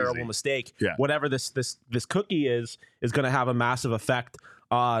made a terrible mistake." Yeah. Whatever this cookie is going to have a massive effect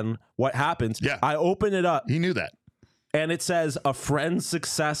on what happens. Yeah. I open it up. He knew that, and it says, "A friend's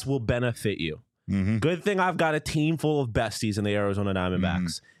success will benefit you." Mm-hmm. Good thing I've got a team full of besties in the Arizona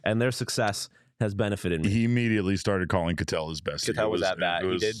Diamondbacks, and their success has benefited me. He immediately started calling Cattell his bestie. Cattell was that bad.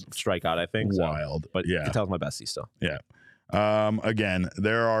 He did strike out, I think. Wild. But yeah, Cattell's my bestie still. Yeah. Again,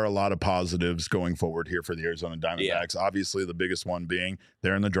 there are a lot of positives going forward here for the Arizona Diamondbacks. Yeah. Obviously, the biggest one being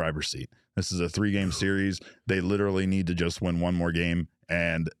they're in the driver's seat. This is a 3-game series. They literally need to just win one more game,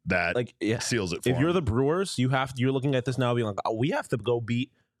 and that seals it for them. If you're them. the Brewers, you're looking at this now being like, we have to go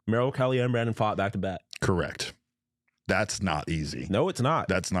beat Merrill Kelly and Brandon Pfaadt back to back. Correct. That's not easy. No, it's not.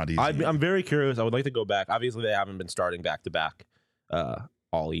 That's not easy. I'm very curious. I would like to go back. Obviously, they haven't been starting back to back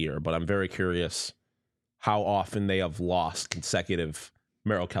all year, but I'm very curious how often they have lost consecutive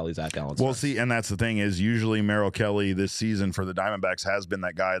Merrill Kelly, Zach Gallen. Well, see, and that's the thing is usually Merrill Kelly this season for the Diamondbacks has been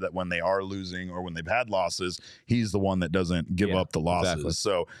that guy that when they are losing or when they've had losses, he's the one that doesn't give up the losses. Exactly.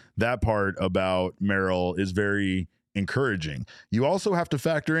 So that part about Merrill is very encouraging. You also have to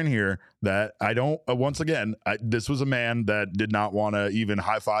factor in here that this was a man that did not want to even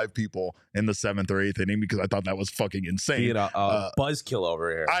high five people in the 7th or 8th inning because I thought that was fucking insane. Being a buzzkill over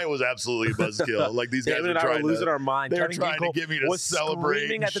here. I was absolutely a buzzkill. Like these guys are losing our mind. They're trying to get me to celebrate.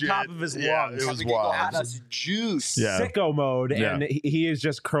 Screaming at the top of his lungs. It was wild. Had us juice. Sicko mode, and he is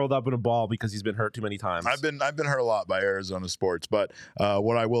just curled up in a ball because he's been hurt too many times. I've been hurt a lot by Arizona sports, but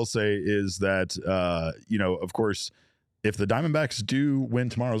what I will say is that of course, if the Diamondbacks do win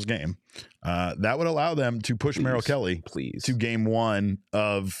tomorrow's game, that would allow them to push Merrill Kelly to Game 1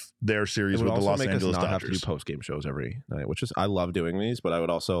 of their series with the Los Angeles Dodgers. Have to do post-game shows every night, which is I love doing these, but I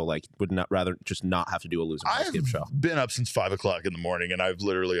would also would not rather just not have to do a losing post-game show. I've been up since 5:00 in the morning, and I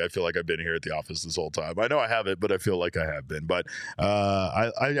feel like I've been here at the office this whole time. I know I haven't, but I feel like I have been. But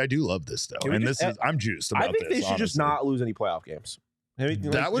I do love this though, and I'm juiced about this. I think they should just not lose any playoff games.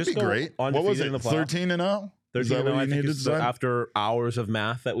 That would be great. What was it? 13-0. 13-0, I think it's after hours of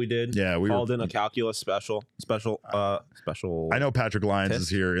math that we did. Yeah, we called in a calculus special. I know Patrick Lyons is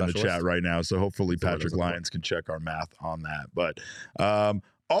here in the chat right now, so hopefully Patrick Lyons can check our math on that. But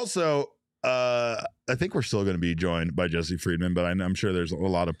also, I think we're still going to be joined by Jesse Friedman, but I'm sure there's a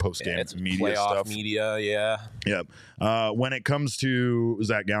lot of post-game media stuff. Media, yeah. Yep. When it comes to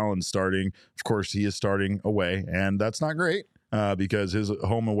Zach Gallen starting, of course, he is starting away, and that's not great. because his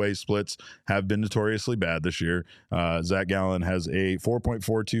home away splits have been notoriously bad this year. Zach Gallen has a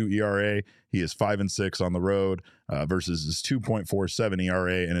 4.42 ERA. He is 5-6 on the road versus his 2.47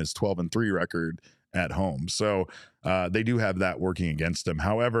 ERA and his 12-3 record at home. So they do have that working against him.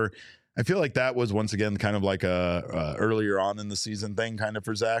 However, I feel like that was once again kind of like a earlier on in the season thing kind of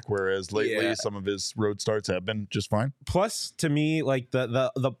for Zach, whereas lately some of his road starts have been just fine. Plus, to me, like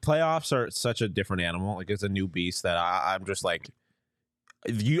the playoffs are such a different animal. Like it's a new beast that I'm just like,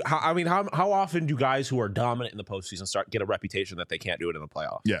 how often do guys who are dominant in the postseason get a reputation that they can't do it in the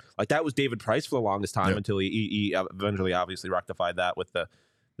playoffs? Yeah, like that was David Price for the longest time until he eventually obviously rectified that with the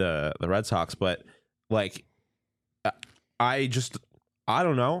Red Sox. But like, I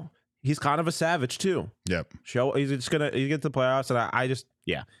don't know. He's kind of a savage too. Yep. He gets to the playoffs, and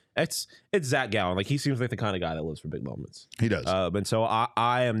it's Zach Gallen. Like he seems like the kind of guy that lives for big moments. He does. And so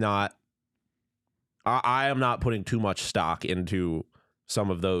I am not putting too much stock into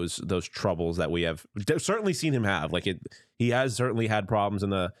some of those troubles that we have certainly seen him have. Like he has certainly had problems on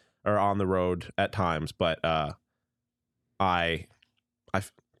the road at times, but I'm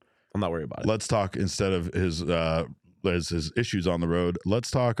not worried about it. Let's talk instead of his issues on the road. Let's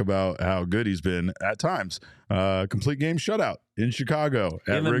talk about how good he's been at times. Complete game shutout in Chicago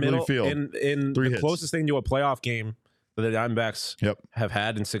at Wrigley Field. In the closest thing to a playoff game that the Diamondbacks have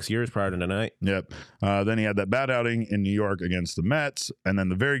had in 6 years prior to tonight. Yep. Then he had that bad outing in New York against the Mets, and then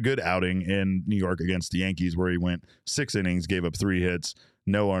the very good outing in New York against the Yankees, where he went 6 innings, gave up 3 hits,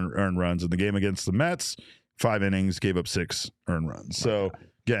 no earned runs. In the game against the Mets, 5 innings, gave up 6 earned runs. So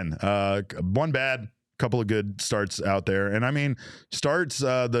again, one bad, couple of good starts out there. And I mean,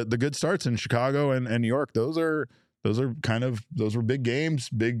 the good starts in Chicago and New York, those were big games,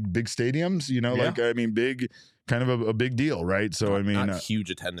 big stadiums, big, kind of a big deal, right? So not huge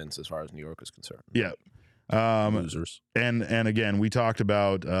attendance as far as New York is concerned. Yeah. Losers. And again, we talked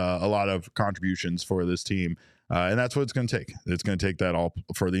about a lot of contributions for this team. And that's what it's going to take. It's going to take that all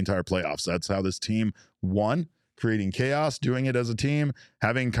for the entire playoffs. That's how this team won. Creating chaos, doing it as a team,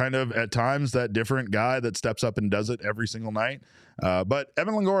 having kind of at times that different guy that steps up and does it every single night. But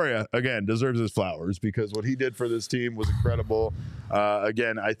Evan Longoria, again, deserves his flowers because what he did for this team was incredible.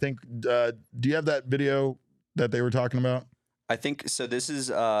 Again, I think, do you have that video that they were talking about? I think so. This is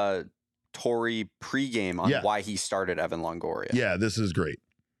Torrey pregame on why he started Evan Longoria. Yeah, this is great.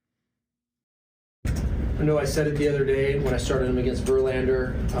 I know I said it the other day when I started him against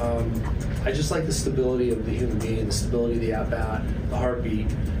Verlander. I just like the stability of the human being, the stability of the at-bat, the heartbeat.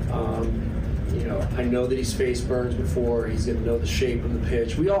 I know that he's faced burns before. He's going to know the shape of the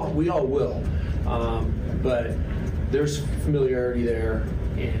pitch. We all will. But there's familiarity there,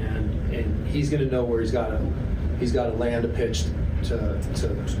 and he's going to know where he's got to land a pitch to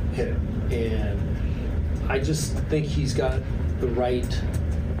hit it. And I just think he's got the right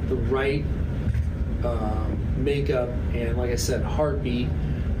makeup and, like I said, heartbeat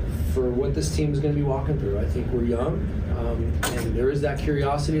for what this team is going to be walking through. I think we're young, and there is that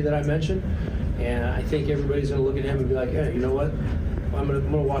curiosity that I mentioned, and I think everybody's going to look at him and be like, hey, you know what? I'm going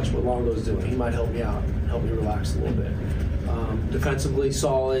to watch what Longo's doing. He might help me out, help me relax a little bit. Defensively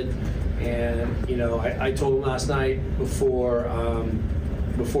solid, and I told him last night before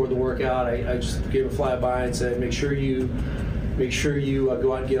the workout, I just gave a flyby and said, make sure you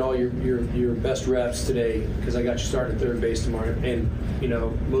go out and get all your best reps today because I got you starting at third base tomorrow. And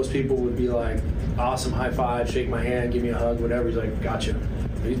most people would be like, awesome, high five, shake my hand, give me a hug, whatever. He's like, gotcha.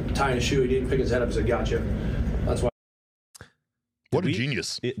 He's tying his shoe. He didn't pick his head up. He said, gotcha. That's why. What a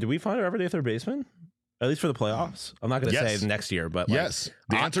genius. Do we find our everyday third baseman? At least for the playoffs? I'm not going to say next year, but yes.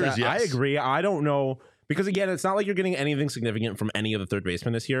 The answer is yes. I agree. I don't know. Because again, it's not like you're getting anything significant from any of the third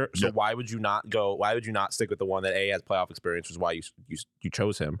basemen this year. So why would you not go? Why would you not stick with the one that has playoff experience? Which is why you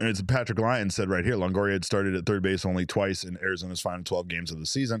chose him. And it's Patrick Lyons said right here. Longoria had started at third base only twice in Arizona's final 12 games of the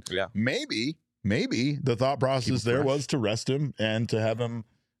season. Yeah, maybe the thought process there was to rest him and to have him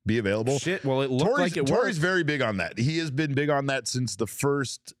be available. Shit. Well, it looked like it worked. Torrey's very big on that. He has been big on that since the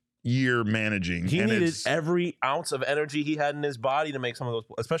first year managing. He needed every ounce of energy he had in his body to make some of those,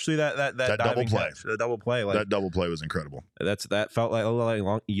 especially that double play. The double play. That double play was incredible. That felt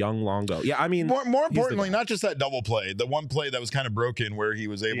like young Longo. Yeah, I mean, more importantly, not just that double play. The one play that was kind of broken where he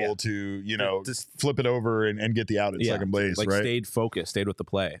was able to, just flip it over and get the out at second base. Like right? Stayed focused, stayed with the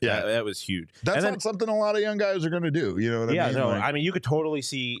play. Yeah, that was huge. That's not something a lot of young guys are going to do. You know what I mean? Yeah, no. I mean, you could totally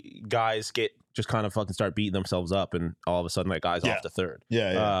see guys just kind of fucking start beating themselves up, and all of a sudden that guy's off to third.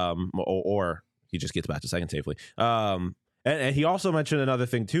 Yeah. Or he just gets back to second safely. And he also mentioned another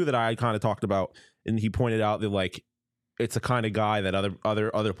thing too that I kind of talked about, and he pointed out that like it's the kind of guy that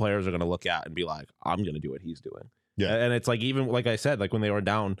other players are going to look at and be like, I'm going to do what he's doing. Yeah. And it's like, even like I said, like when they were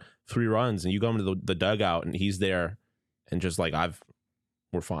down 3 runs and you go into the dugout and he's there and just like,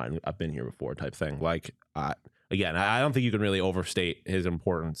 we're fine. I've been here before type thing. Like, again, I don't think you can really overstate his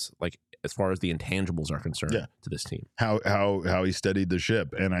importance, like as far as the intangibles are concerned to this team. How he steadied the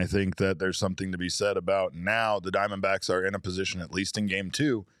ship. And I think that there's something to be said about now the Diamondbacks are in a position, at least in game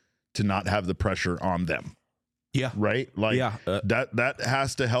 2, to not have the pressure on them. Yeah. Right? Like that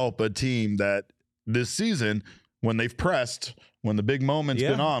has to help a team that this season, when they've pressed, when the big moment's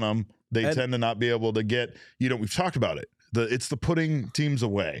been on them, they tend to not be able to get, we've talked about it. It's the putting teams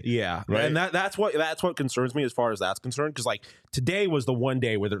away. Yeah. Right. And that's what concerns me as far as that's concerned. Cause like today was the one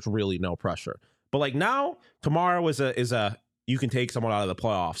day where there's really no pressure. But like now, tomorrow is a you can take someone out of the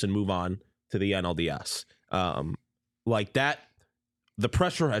playoffs and move on to the NLDS. Like that, the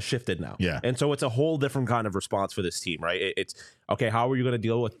pressure has shifted now. Yeah. And so it's a whole different kind of response for this team, right? It's okay, how are you going to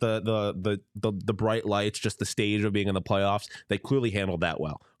deal with the bright lights, just the stage of being in the playoffs? They clearly handled that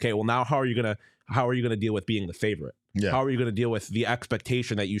well. Okay, well now how are you going to deal with being the favorite? Yeah. How are you going to deal with the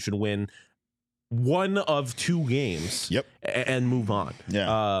expectation that you should win one of 2 games and move on?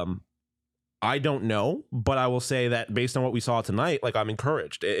 Yeah. I don't know, but I will say that based on what we saw tonight, like I'm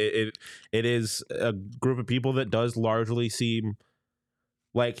encouraged. It is a group of people that does largely seem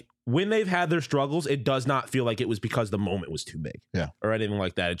like when they've had their struggles, it does not feel like it was because the moment was too big or anything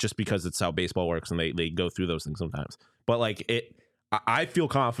like that. It's just because it's how baseball works and they go through those things sometimes. But like I feel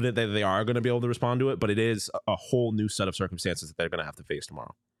confident that they are going to be able to respond to it, but it is a whole new set of circumstances that they're going to have to face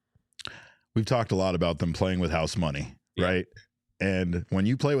tomorrow. We've talked a lot about them playing with house money, right? And when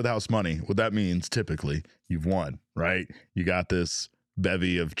you play with house money, what that means typically, you've won, right? You got this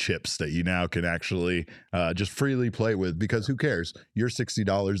bevy of chips that you now can actually just freely play with, because who cares? Your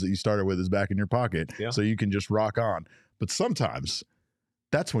 $60 that you started with is back in your pocket, so you can just rock on. But sometimes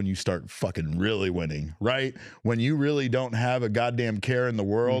that's when you start fucking really winning, right? When you really don't have a goddamn care in the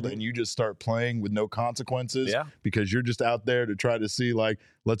world and you just start playing with no consequences because you're just out there to try to see, like,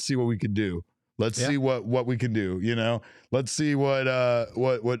 let's see what we can do. Let's see what we can do, Let's see what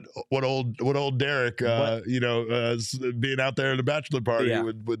old Derek, being out there at a bachelor party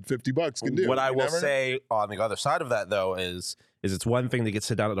with $50 can do. What I will say on the other side of that, though, is it's one thing to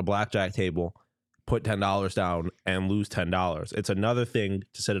sit down at a blackjack table, put $10 down, and lose $10. It's another thing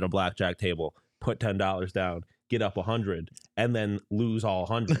to sit at a blackjack table, put $10 down, get up 100, and then lose all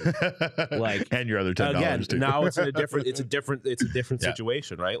 100. Like, and your other $10 again, too. now it's a different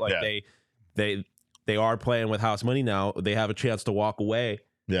situation, right? Like they are playing with house money now. They have a chance to walk away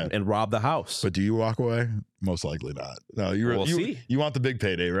and rob the house. But do you walk away? Most likely not. No, we'll see. You want the big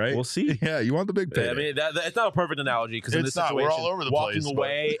payday, right? We'll see. Yeah, you want the big payday. I mean, it's not a perfect analogy because in this situation, we're all over the walking place,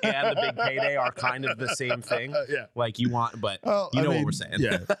 away and the big payday are kind of the same thing. Like you want, but what we're saying.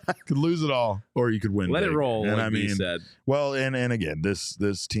 Yeah, you could lose it all, or you could win. Let big. it roll. And like I mean, said. Well, and again,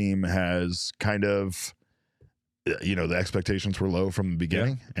 this team has kind of, the expectations were low from the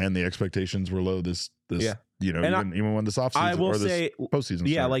beginning, and the expectations were low this even when this offseason I will or this say postseason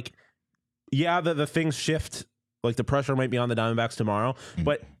started. The things shift. Like the pressure might be on the Diamondbacks tomorrow,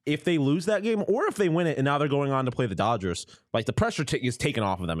 but if they lose that game or if they win it and now they're going on to play the Dodgers, like the pressure is taken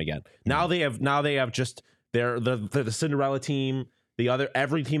off of them again. Now they have just they're the Cinderella team.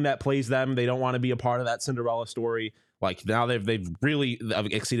 Every team that plays them, they don't want to be a part of that Cinderella story. Like now they've really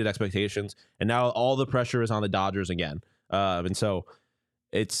exceeded expectations, and now all the pressure is on the Dodgers again. And so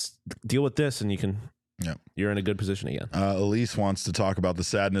it's deal with this, and you're in a good position again. Elise wants to talk about the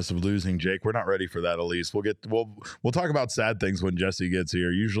sadness of losing Jake. We're not ready for that, Elise. We'll talk about sad things when Jesse gets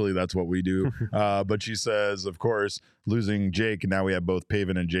here. Usually that's what we do. But she says, of course, losing Jake, and now we have both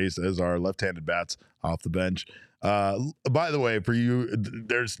Pavin and Jace as our left-handed bats off the bench. By the way, for you,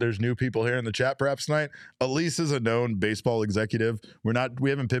 there's new people here in the chat perhaps tonight. Elise is a known baseball executive. We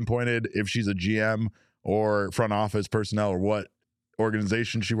haven't pinpointed if she's a GM or front office personnel or what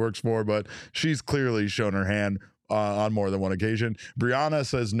organization she works for, but she's clearly shown her hand on more than one occasion. Brianna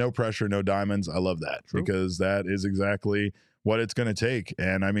says no pressure, no diamonds. I love that. True. Because that is exactly what it's going to take.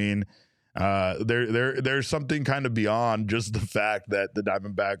 And I mean, there's something kind of beyond just the fact that the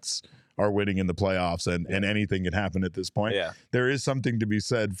Diamondbacks are winning in the playoffs and anything can happen at this point. Yeah. There is something to be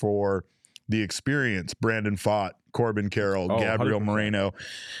said for the experience. Brandon Pfaadt, Corbin Carroll, Gabriel 100%. Moreno,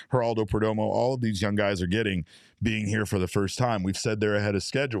 Geraldo Perdomo, all of these young guys are getting being here for the first time. We've said they're ahead of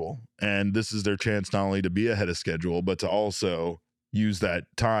schedule, and this is their chance not only to be ahead of schedule, but to also use that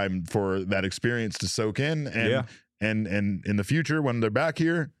time for that experience to soak in and in the future when they're back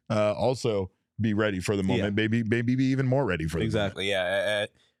here, also be ready for the moment. Maybe be even more ready for the moment. Yeah,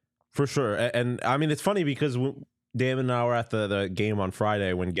 for sure. And I mean, it's funny because Damon and I were at the game on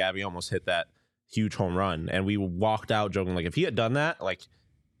Friday when Gabby almost hit that huge home run. And we walked out joking, like, if he had done that, like,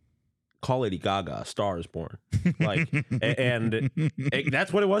 call Lady Gaga, A Star Is Born. Like,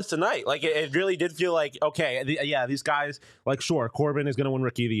 that's what it was tonight. Like, it really did feel like, okay, these guys, like, sure, Corbin is going to win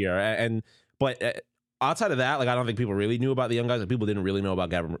Rookie of the Year. But outside of that, like, I don't think people really knew about the young guys. Like, people didn't really know about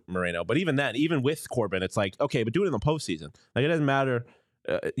Gabriel Moreno. But even then, even with Corbin, it's like, okay, but do it in the postseason. Like, it doesn't matter.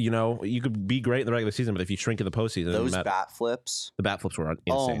 You could be great in the regular season, but if you shrink in the postseason, those bat flips, the bat flips were insane.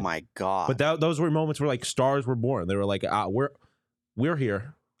 Oh my God. But those were moments where, like, stars were born. They were like, we're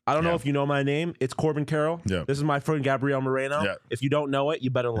here. I don't know if you know my name. It's Corbin Carroll. Yeah. This is my friend Gabriel Moreno. Yeah. If you don't know it,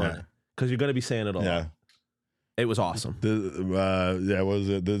 you better learn it, because you're going to be saying it a lot. Yeah. It was awesome.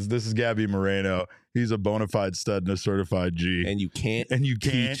 This is Gabby Moreno. He's a bona fide stud and a certified G. And you can't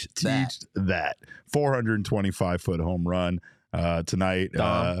teach that. 425-foot home run tonight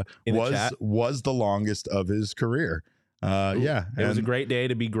was the longest of his career. It was a great day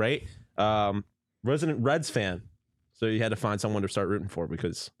to be great. Resident Reds fan. So you had to find someone to start rooting for,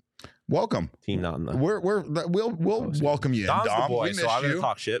 because welcome team not in the we'll welcome you in. Dom's Dom, the boy, so I'm gonna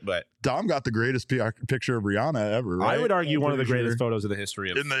talk shit, but Dom got the greatest picture of Rihanna ever, right? I would argue one of the greatest photos in the history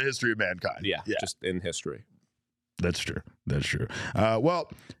of mankind. Yeah, just in history. That's true.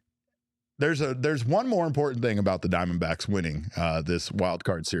 Well, there's one more important thing about the Diamondbacks winning this wild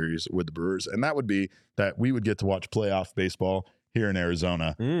card series with the Brewers, and that would be that we would get to watch playoff baseball here in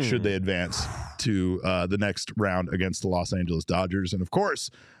Arizona, should they advance to the next round against the Los Angeles Dodgers. And of course,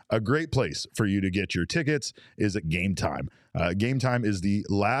 a great place for you to get your tickets is at Game Time. Game Time is the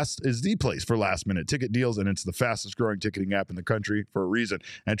place for last minute ticket deals, and it's the fastest growing ticketing app in the country for a reason.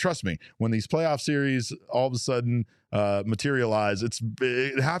 And trust me, when these playoff series all of a sudden materialize,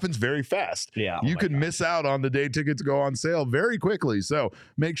 it happens very fast. Yeah, you could miss out on the day tickets go on sale very quickly. So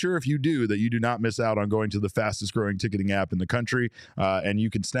make sure if you do that you do not miss out on going to the fastest growing ticketing app in the country, and you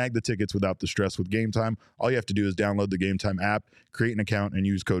can snag the tickets without the stress with Game Time. All you have to do is download the Game Time app, create an account, and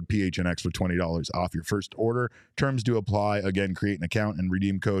use code PHNX for $20 off your first order. Terms do apply. Again, create an account and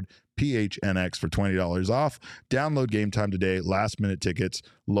redeem code PHNX for $20 off. Download Game Time today. Last minute tickets,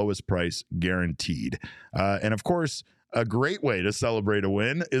 lowest price guaranteed. And of course, a great way to celebrate a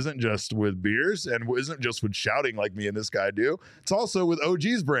win isn't just with beers and isn't just with shouting like me and this guy do. It's also with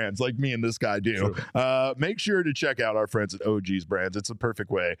OG's brands like me and this guy do. Make sure to check out our friends at OG's brands. It's a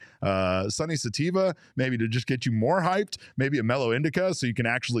perfect way. Sunny Sativa, maybe to just get you more hyped, maybe a mellow indica so you can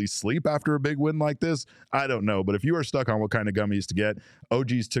actually sleep after a big win like this. I don't know. But if you are stuck on what kind of gummies to get,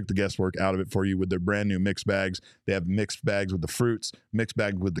 OG's took the guesswork out of it for you with their brand new mix bags. They have mixed bags with the fruits, mixed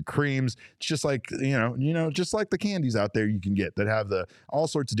bags with the creams. It's just like, just like the candies out there you can get that have all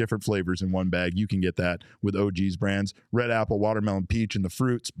sorts of different flavors in one bag. You can get that with OG's brands. Red apple, watermelon, peach and the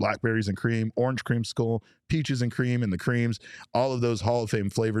fruits, blackberries and cream, orange creamsicle, peaches and cream and the creams, all of those Hall of Fame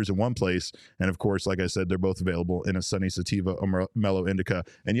flavors in one place. And of course, like I said, they're both available in a Sunny Sativa or Mellow Indica.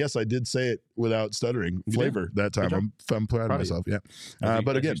 And yes, I did say it without stuttering. Flavor that time. I'm proud of myself. Yeah.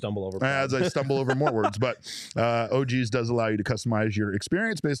 But again, as I stumble over more words, but OG's does allow you to customize your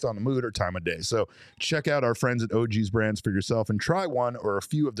experience based on the mood or time of day. So check out our friends at OG's brands for yourself and try one or a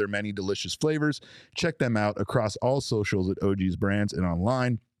few of their many delicious flavors. Check them out across all socials at OG's brands and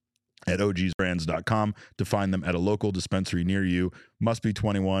online at ogsbrands.com to find them at a local dispensary near you. Must be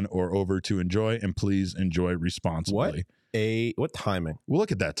 21 or over to enjoy, and please enjoy responsibly. What timing? Well,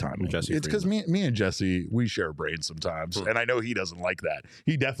 look at that timing. Jesse it's because me and Jesse, we share a brain sometimes, and I know he doesn't like that.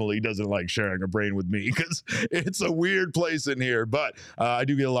 He definitely doesn't like sharing a brain with me because it's a weird place in here. But I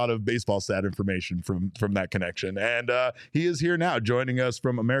do get a lot of baseball stat information from that connection, and he is here now, joining us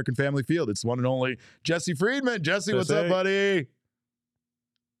from American Family Field. It's the one and only Jesse Friedman. Jesse, what's up, buddy?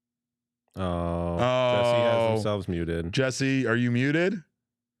 Oh, Jesse has themselves muted. Jesse, are you muted?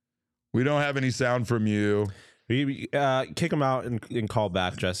 We don't have any sound from you. Kick him out and call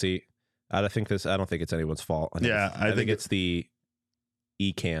back, Jesse. I don't think it's anyone's fault. I think it's the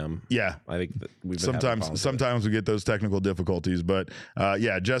eCam. Yeah, I think that we've been sometimes we get those technical difficulties, but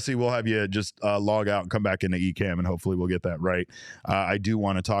Jesse, we'll have you just log out and come back into eCam, and hopefully we'll get that right. I do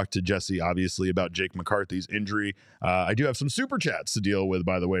want to talk to Jesse, obviously, about Jake McCarthy's injury. I do have some super chats to deal with,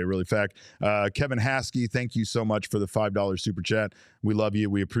 by the way, really fast. Kevin Haskey, thank you so much for the $5 super chat. We love you.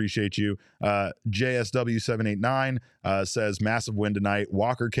 We appreciate you. JSW789 says, massive win tonight.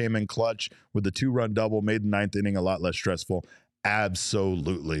 Walker came in clutch with the 2-run double, made the 9th inning a lot less stressful.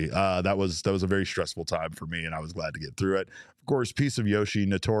 Absolutely. That was a very stressful time for me, and I was glad to get through it. Of course, Piece of Yoshi,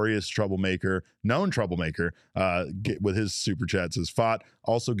 notorious troublemaker, known troublemaker, with his super chats, says Fott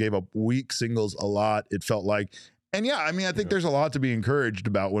also gave up weak singles a lot. It felt like And yeah, I mean, I think there's a lot to be encouraged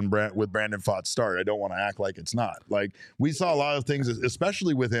about with Brandon Pfaadt's start. I don't want to act like it's not. Like, we saw a lot of things,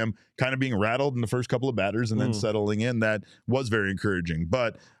 especially with him kind of being rattled in the first couple of batters and then settling in, that was very encouraging.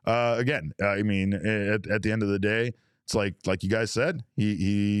 But again, I mean, at the end of the day, it's like you guys said,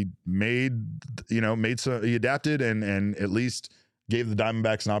 he adapted and at least gave the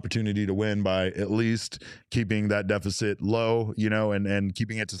Diamondbacks an opportunity to win by at least keeping that deficit low, and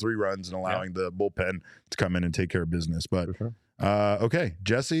keeping it to 3 runs and allowing the bullpen to come in and take care of business. But okay,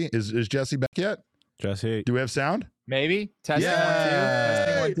 Jesse, is Jesse back yet? Jesse, do we have sound? Maybe. Testing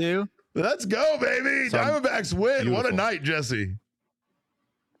 1 2. Testing 1 2. Let's go, baby! Diamondbacks win. Beautiful. What a night, Jesse.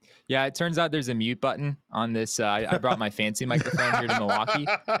 Yeah, it turns out there's a mute button on this. I brought my fancy microphone here to Milwaukee,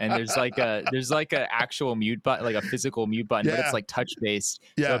 and there's like a actual mute button, like a physical mute button, but it's like touch based.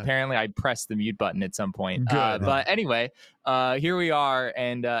 Yeah. So apparently I pressed the mute button at some point. But anyway, here we are,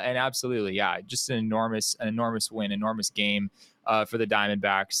 and absolutely, yeah, just an enormous win, enormous game for the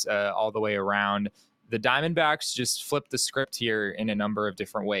Diamondbacks all the way around. The Diamondbacks just flipped the script here in a number of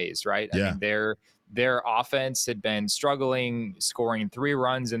different ways, right? I mean, their offense had been struggling, scoring 3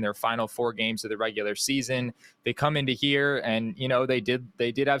 runs in their final 4 games of the regular season. They come into here and, they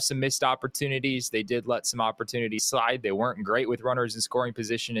did have some missed opportunities. They did let some opportunities slide. They weren't great with runners in scoring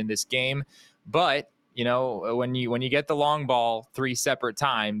position in this game. But, when you get the long ball 3 separate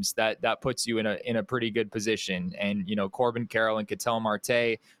times, that puts you in a pretty good position. And, Corbin Carroll and Ketel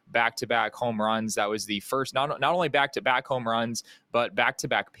Marte, back-to-back home runs. That was the first, not only back-to-back home runs, but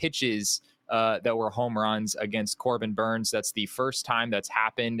back-to-back pitches that were home runs against Corbin Burns. That's the first time that's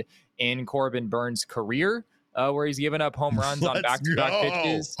happened in Corbin Burns' career, where he's given up home runs on back-to-back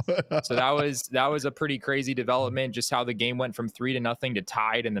pitches. So that was a pretty crazy development, just how the game went from 3-0 to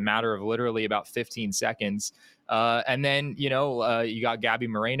tied in the matter of literally about 15 seconds. And then, you got Gabby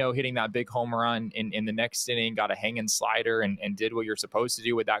Moreno hitting that big home run in the next inning, got a hanging slider and did what you're supposed to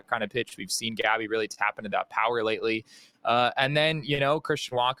do with that kind of pitch. We've seen Gabby really tap into that power lately. And then,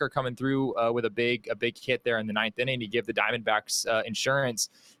 Christian Walker coming through with a big hit there in the 9th inning to give the Diamondbacks insurance.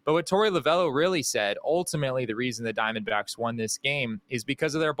 But what Torey Lovullo really said, ultimately the reason the Diamondbacks won this game is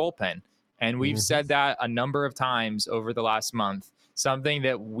because of their bullpen. And we've said that a number of times over the last month, something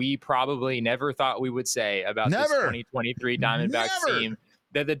that we probably never thought we would say about this 2023 Diamondbacks team,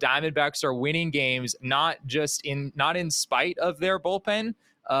 that the Diamondbacks are winning games, not in spite of their bullpen,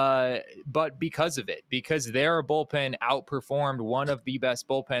 but because of it, because their bullpen outperformed one of the best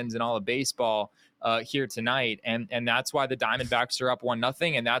bullpens in all of baseball here tonight. And that's why the Diamondbacks are up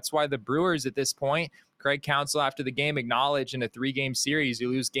 1-0. And that's why the Brewers at this point, Craig Counsell after the game acknowledged, in a 3-game series, you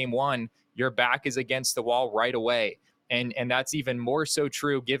lose game 1, your back is against the wall right away. And that's even more so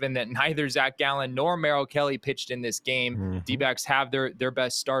true given that neither Zach Gallen nor Merrill Kelly pitched in this game. D-backs have their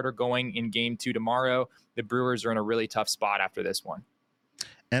best starter going in game 2 tomorrow. The Brewers are in a really tough spot after this one.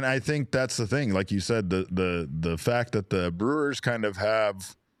 And I think that's the thing. Like you said, the fact that the Brewers kind of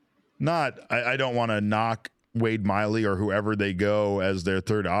have I don't want to knock Wade Miley or whoever they go as their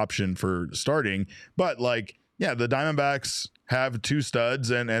third option for starting, but the Diamondbacks have 2 studs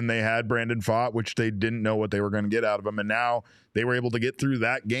and they had Brandon Pfaadt, which they didn't know what they were going to get out of him. And now they were able to get through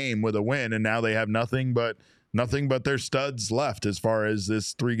that game with a win. And now they have nothing but their studs left as far as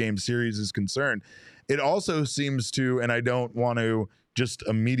this 3-game series is concerned. It also seems to, and I don't want to just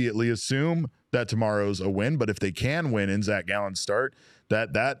immediately assume that tomorrow's a win, but if they can win in Zach Gallen's start,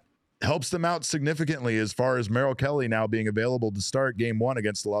 that helps them out significantly as far as Merrill Kelly now being available to start game 1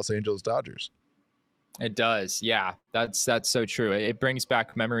 against the Los Angeles Dodgers. It does. Yeah, that's so true. It brings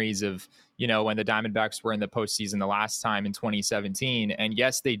back memories of, when the Diamondbacks were in the postseason the last time in 2017. And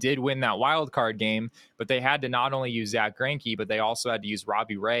yes, they did win that wild card game, but they had to not only use Zach Greinke, but they also had to use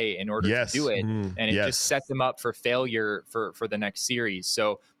Robbie Ray in order to do it. And it just set them up for failure for the next series.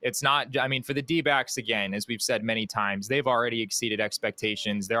 So it's not, for the D-backs, again, as we've said many times, they've already exceeded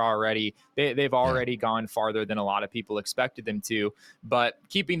expectations. They've already gone farther than a lot of people expected them to. But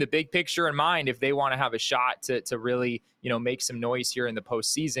keeping the big picture in mind, if they want to have a shot to really, make some noise here in the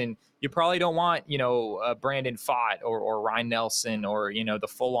postseason, you probably don't want, Brandon Pfaadt or Ryan Nelson or, the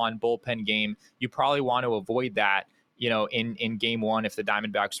full-on bullpen game. You probably want to avoid that, in game 1 if the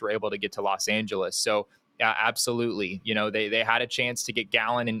Diamondbacks were able to get to Los Angeles. So, yeah, absolutely. They had a chance to get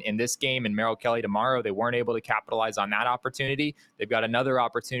Gallen in this game and Merrill Kelly tomorrow. They weren't able to capitalize on that opportunity. They've got another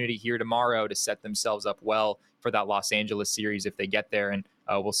opportunity here tomorrow to set themselves up well for that Los Angeles series if they get there, and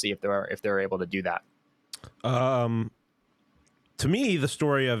we'll see if they're able to do that. To me, the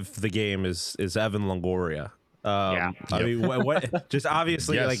story of the game is Evan Longoria. I mean, what just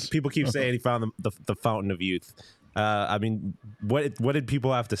obviously, like people keep saying, he found the fountain of youth. I mean, what did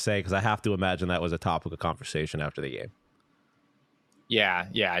people have to say? Because I have to imagine that was a topic of conversation after the game.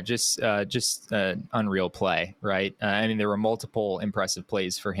 Yeah, just unreal play, right? I mean, there were multiple impressive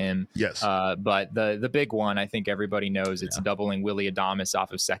plays for him. Yes. But the big one, I think everybody knows, it's doubling Willy Adames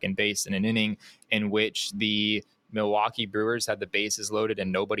off of second base in an inning in which the Milwaukee Brewers had the bases loaded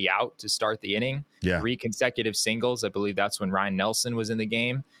and nobody out to start the inning. Yeah. 3 consecutive singles. I believe that's when Ryan Nelson was in the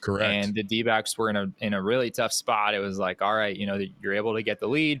game. Correct. And the D-backs were in a really tough spot. It was like, all right, you're able to get the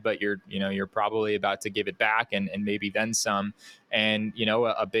lead, but you're probably about to give it back and maybe then some. And,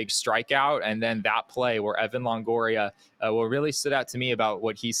 a big strikeout. And then that play where Evan Longoria, what really stood out to me about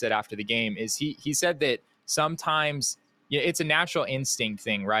what he said after the game is he said that sometimes it's a natural instinct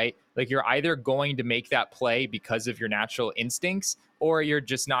thing, right? Like you're either going to make that play because of your natural instincts or you're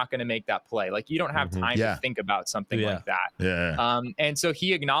just not going to make that play. Like you don't have time to think about something like that. Yeah. And so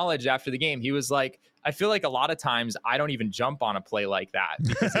he acknowledged after the game, he was like, I feel like a lot of times I don't even jump on a play like that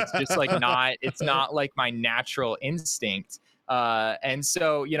because it's just like it's not like my natural instinct. And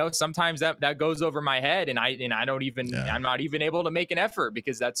so, sometimes that goes over my head and I don't even, I'm not even able to make an effort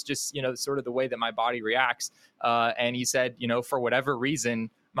because that's just, sort of the way that my body reacts. And he said, for whatever reason,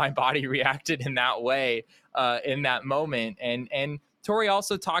 my body reacted in that way, in that moment. And Torey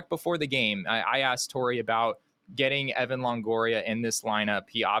also talked before the game. I asked Torey about getting Evan Longoria in this lineup.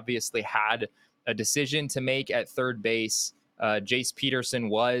 He obviously had a decision to make at third base. Jace Peterson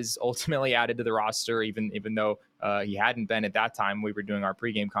was ultimately added to the roster, even though he hadn't been at that time. We were doing our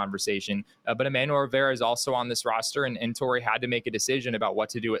pregame conversation. But Emmanuel Rivera is also on this roster, and Torey had to make a decision about what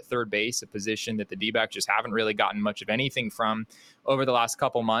to do at third base, a position that the D-backs just haven't really gotten much of anything from over the last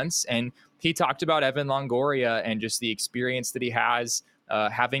couple months. And he talked about Evan Longoria and just the experience that he has,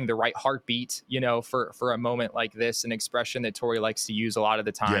 having the right heartbeat, for a moment like this, an expression that Torey likes to use a lot of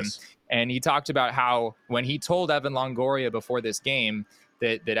the time. Yes. And he talked about how when he told Evan Longoria before this game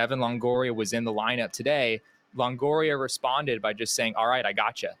that Evan Longoria was in the lineup today, Longoria responded by just saying, all right, I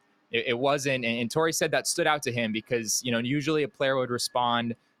got you. It wasn't, and Torey said that stood out to him because, usually a player would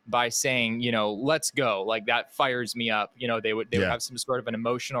respond by saying, let's go. Like that fires me up. They would have some sort of an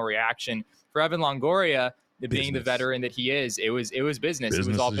emotional reaction. For Evan Longoria, being the veteran that he is, it was business. It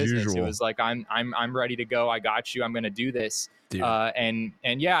was all business. Usual. It was like, I'm ready to go. I got you. I'm going to do this. And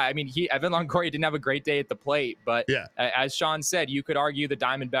yeah, I mean, Evan Longoria didn't have a great day at the plate, but as Sean said, you could argue the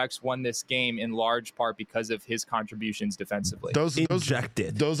Diamondbacks won this game in large part because of his contributions defensively. Those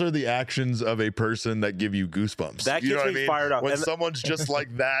are the actions of a person that give you goosebumps. That gets me fired up. When someone's just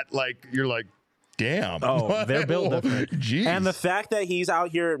like that, like you're like, damn. Oh, they're built different. Jeez. And the fact that he's out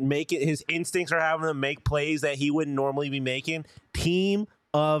here making his instincts are having him make plays that he wouldn't normally be making. Team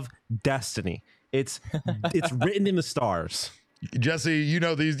of destiny. It's written in the stars. Jesse,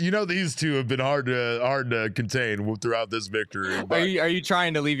 these two have been hard to contain throughout this victory. Are you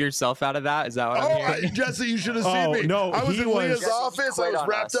trying to leave yourself out of that? Is that what I'm hearing? Jesse, you should have seen me. No, I was in Leah's office. I was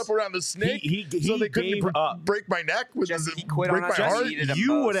wrapped up around the snake, so they couldn't break my neck. Jesse, he quit on us.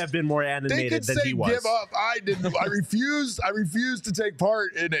 You would have been more animated than he was. Give up. I didn't. I refused. I refused to take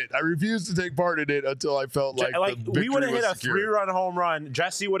part in it. Until I felt like we would have hit a 3-run home run.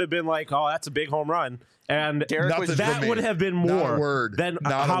 Jesse would have been like, "Oh, that's a big home run." And that would have been more than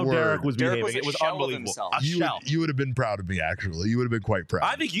how Derek was behaving. It was unbelievable. You would have been proud of me, actually. You would have been quite proud.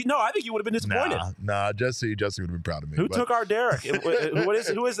 I think you would have been disappointed. Nah, Jesse would have been proud of me. Who took our Derek?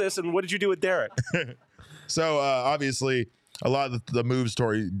 Who is this, and what did you do with Derek? So, obviously, a lot of the moves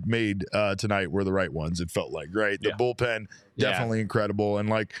Torey made tonight were the right ones, it felt like, right? The bullpen, definitely incredible.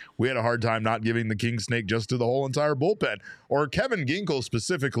 And, we had a hard time not giving the King Snake just to the whole entire bullpen. Or Kevin Ginkel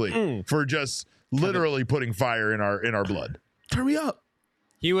specifically for just literally putting fire in our blood. Turn me up.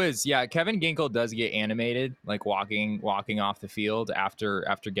 He was, Kevin Ginkel does get animated, like walking off the field after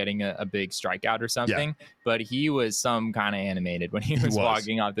getting a big strikeout or something. But he was some kind of animated when he was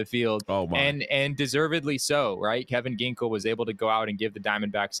walking off the field. Oh my. And deservedly so, right? Kevin Ginkel was able to go out and give the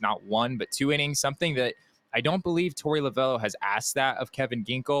Diamondbacks not 1 but 2 innings, something that I don't believe Torey Lovullo has asked that of Kevin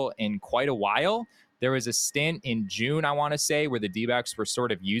Ginkel in quite a while. There was a stint in June, I want to say, where the D-backs were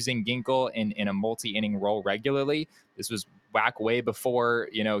sort of using Ginkel in a multi-inning role regularly. This was back way before,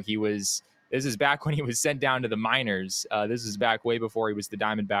 this is back when he was sent down to the minors. This is back way before he was the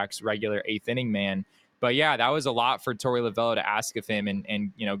Diamondbacks' regular 8th inning man. But yeah, that was a lot for Torey Lovullo to ask of him.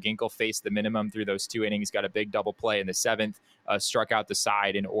 And Ginkel faced the minimum through those 2 innings, got a big double play in the 7th, struck out the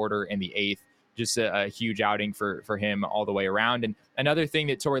side in order in the 8th. Just a huge outing for him all the way around. And another thing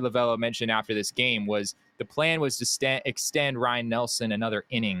that Torey Lovullo mentioned after this game was the plan was to extend Ryan Nelson another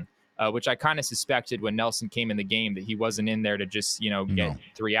inning which I kind of suspected when Nelson came in the game that he wasn't in there to just, get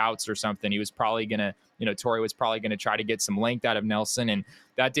 3 outs or something. He was probably going to, Torrey was probably going to try to get some length out of Nelson, and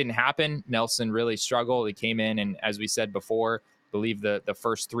that didn't happen. Nelson really struggled. He came in, and as we said before, I believe the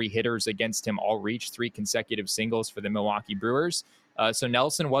first 3 hitters against him all reached 3 consecutive singles for the Milwaukee Brewers. So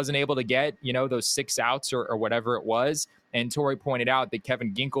Nelson wasn't able to get, those 6 outs or whatever it was. And Torrey pointed out that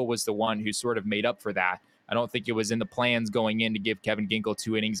Kevin Ginkel was the one who sort of made up for that. I don't think it was in the plans going in to give Kevin Ginkel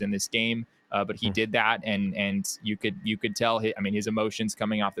 2 innings in this game, but he did that, and you could tell. His emotions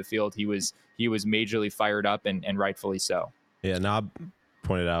coming off the field. He was majorly fired up, and rightfully so. Yeah, Nob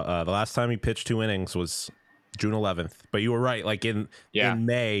pointed out the last time he pitched 2 innings was June 11th. But you were right. Like in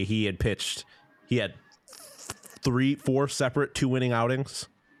May, he had 4 separate 2-inning outings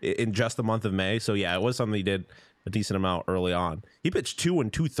in just the month of May. So yeah, it was something he did a decent amount early on. He pitched 2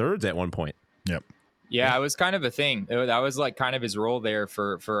 2/3 at one point. Yep. Yeah, it was kind of a thing. That was like kind of his role there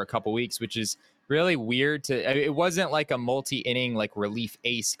for a couple weeks, which is really weird. It wasn't like a multi-inning like relief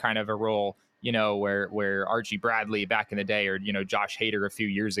ace kind of a role, where Archie Bradley back in the day, or Josh Hader a few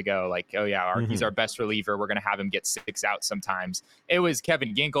years ago, like, oh yeah, he's our best reliever, we're gonna have him get 6 outs sometimes. It was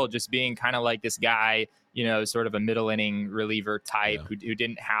Kevin Ginkel just being kind of like this guy, sort of a middle inning reliever type who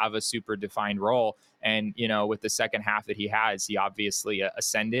didn't have a super defined role. And, with the second half that he has, he obviously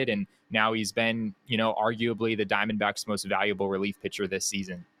ascended, and now he's been, arguably the Diamondbacks' most valuable relief pitcher this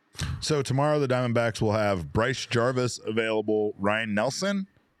season. So tomorrow the Diamondbacks will have Bryce Jarvis available, Ryan Nelson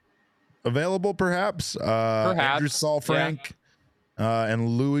available, perhaps. Andrew Saalfrank, and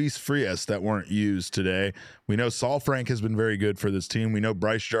Luis Frias that weren't used today. We know Saalfrank has been very good for this team. We know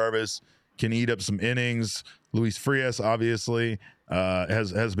Bryce Jarvis can eat up some innings. Luis Frias obviously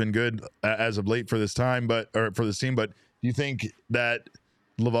has been good as of late for this team. But do you think that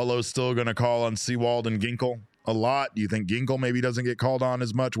Lovullo's still going to call on Sewald and Ginkel a lot? Do you think Ginkel maybe doesn't get called on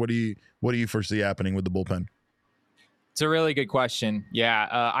as much? What do you foresee happening with the bullpen? It's a really good question. Yeah,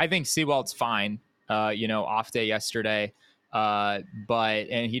 I think Sewald's fine. Off day yesterday, and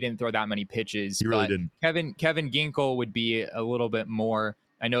he didn't throw that many pitches. He really didn't. Kevin Ginkel would be a little bit more.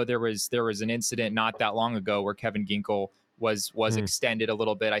 I know there was an incident not that long ago where Kevin Ginkel was extended a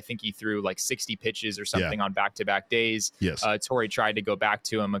little bit. I think he threw like 60 pitches or something on back-to-back days. Yes. Torrey tried to go back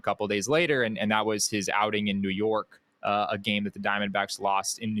to him a couple days later, and that was his outing in New York, a game that the Diamondbacks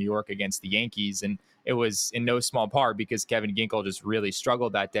lost in New York against the Yankees. And it was in no small part because Kevin Ginkel just really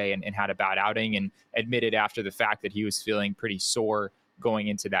struggled that day and had a bad outing, and admitted after the fact that he was feeling pretty sore going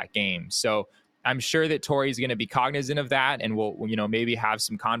into that game. So I'm sure that Torrey's going to be cognizant of that, and will maybe have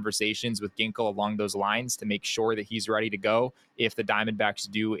some conversations with Ginkel along those lines to make sure that he's ready to go if the Diamondbacks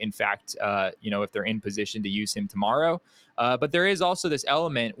do, in fact, if they're in position to use him tomorrow. But there is also this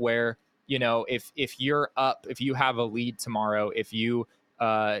element where, if you're up, if you have a lead tomorrow, if you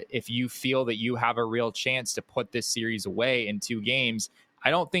feel that you have a real chance to put this series away in 2 games,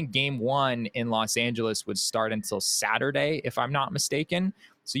 I don't think game 1 in Los Angeles would start until Saturday, if I'm not mistaken.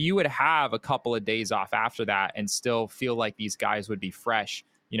 So you would have a couple of days off after that and still feel like these guys would be fresh,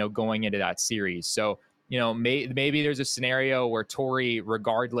 going into that series. So, maybe there's a scenario where Torrey,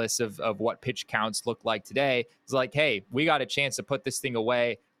 regardless of what pitch counts look like today, is like, hey, we got a chance to put this thing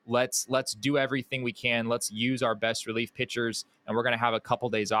away. Let's do everything we can. Let's use our best relief pitchers, and we're going to have a couple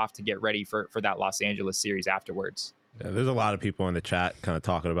days off to get ready for that Los Angeles series afterwards. Yeah, there's a lot of people in the chat kind of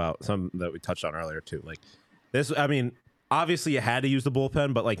talking about some that we touched on earlier too. Like this, obviously you had to use the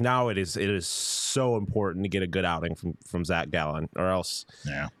bullpen, but like now it is so important to get a good outing from Zach Gallen, or else.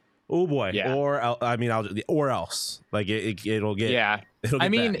 Yeah. Oh boy. Yeah. Or else like it'll get. Yeah.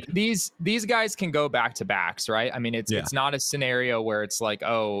 Bad. These guys can go back to backs, right? It's not a scenario where it's like,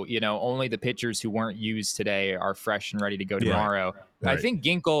 only the pitchers who weren't used today are fresh and ready to go tomorrow. Right. I think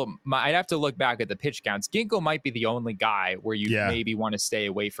Ginkel, I'd have to look back at the pitch counts. Ginkel might be the only guy where you maybe want to stay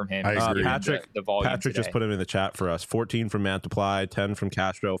away from him. Patrick Patrick just put him in the chat for us. 14 from Mantiply, 10 from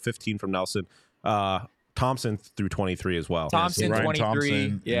Castro, 15 from Nelson. Thompson through 23 as well. Thompson, 23.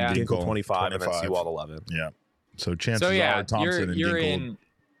 Thompson, yeah. Ginkel 25, and then Sewald 11. Yeah. So chances are Thompson and Ginkel.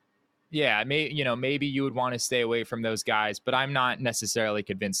 Yeah, maybe you would want to stay away from those guys, but I'm not necessarily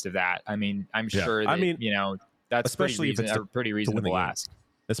convinced of that. I'm sure that, that's especially if it's a pretty reasonable ask.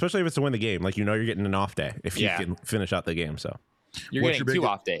 Especially if it's to win the game. Like, you're getting an off day if you can finish out the game. So you're getting 2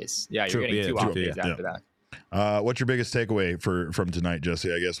 off days. Yeah, you're getting 2 off days after that. What's your biggest takeaway from tonight,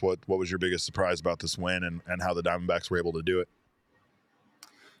 Jesse? I guess what was your biggest surprise about this win and how the Diamondbacks were able to do it?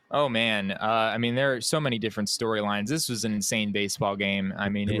 Oh man, there are so many different storylines. This was an insane baseball game.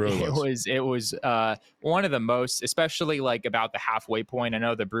 It was one of the most, especially like about the halfway point. I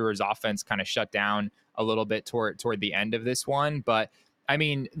know the Brewers offense kind of shut down a little bit toward the end of this one, but I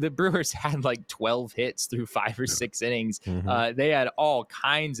mean, the Brewers had like 12 hits through 5 or 6 innings. They had all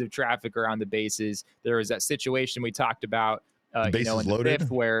kinds of traffic around the bases. There was that situation we talked about, in the loaded. 5th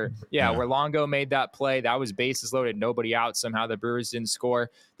where Longo made that play. That was bases loaded, nobody out. Somehow the Brewers didn't score.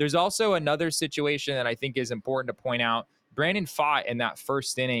 There's also another situation that I think is important to point out. Brandon Pfaadt in that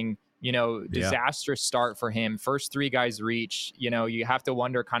first inning, disastrous start for him. First 3 guys reach, you have to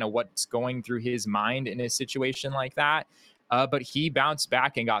wonder kind of what's going through his mind in a situation like that. But he bounced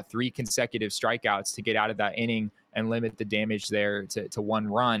back and got 3 consecutive strikeouts to get out of that inning and limit the damage there to 1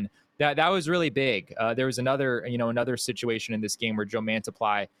 run. That was really big. There was another situation in this game where Joe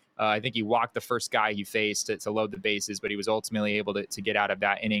Mantiply, I think he walked the first guy he faced to load the bases, but he was ultimately able to get out of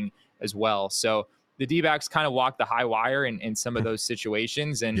that inning as well. So the D-backs kind of walked the high wire in some of those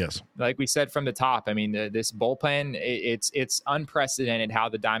situations. And like we said from the top, I mean, this bullpen, it's unprecedented how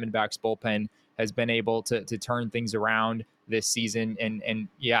the Diamondbacks bullpen has been able to turn things around this season and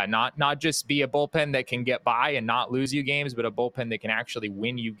not just be a bullpen that can get by and not lose you games, but a bullpen that can actually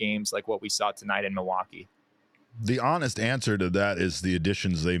win you games like what we saw tonight in Milwaukee. The honest answer to that is the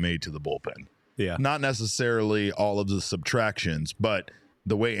additions they made to the bullpen. Yeah. Not necessarily all of the subtractions, but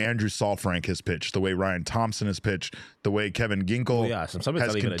the way Andrew Saalfrank has pitched, the way Ryan Thompson has pitched, the way Kevin Ginkel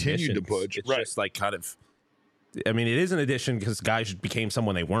has continued to push. It's just like kind of, I mean, it is an addition because guys became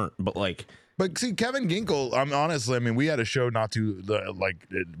someone they weren't, But see, Kevin Ginkel, honestly, we had a show not to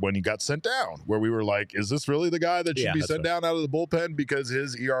when he got sent down, where we were like, is this really the guy that should be sent down out of the bullpen because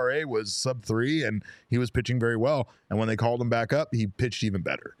his ERA was sub 3 and he was pitching very well. And when they called him back up, he pitched even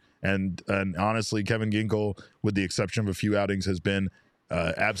better. And honestly, Kevin Ginkel, with the exception of a few outings, has been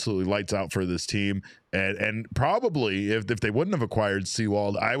absolutely lights out for this team. And probably if they wouldn't have acquired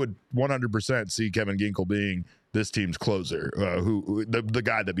Sewald, I would 100% see Kevin Ginkel being this team's closer, who the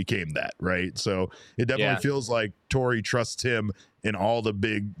guy that became that, right? So it definitely feels like Torey trusts him in all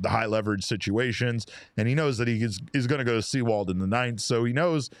the high leverage situations, and he knows that he is going to go to Sewald in the 9th, so he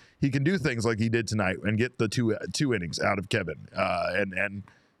knows he can do things like he did tonight and get the two innings out of Kevin, and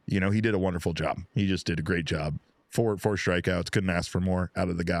he did a wonderful job. He just did a great job. 4 strikeouts, couldn't ask for more out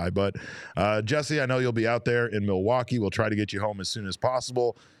of the guy. But Jesse, I know you'll be out there in Milwaukee. We'll try to get you home as soon as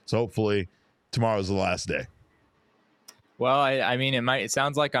possible. So hopefully tomorrow's the last day. Well, I mean, it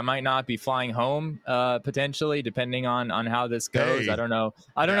sounds like I might not be flying home potentially, depending on how this goes. I don't know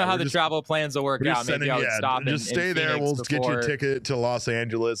how the travel plans will work out. Maybe I would stop just stay in there. Phoenix we'll get you a ticket to Los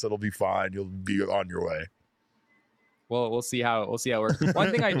Angeles. It'll be fine. You'll be on your way. Well, we'll see how it works.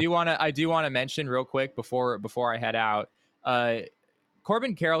 One thing I do want to mention real quick before I head out.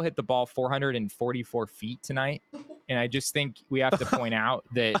 Corbin Carroll hit the ball 444 feet tonight, and I just think we have to point out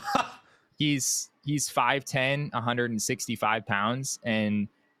that he's 5'10", 165 pounds, and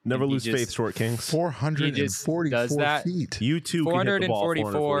never lose faith, Short Kings. 444 feet. You too.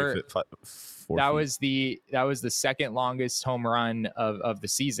 444. That was the second longest home run of the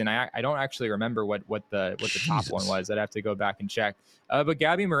season. I don't actually remember what the top one was. I'd have to go back and check. But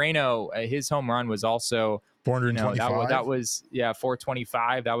Gabby Moreno, his home run was also 425. That was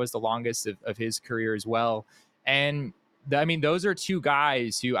 425. That was the longest of his career as well. And those are 2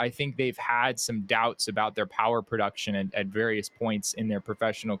 guys who I think they've had some doubts about their power production at various points in their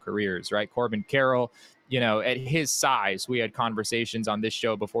professional careers, right? Corbin Carroll, at his size, we had conversations on this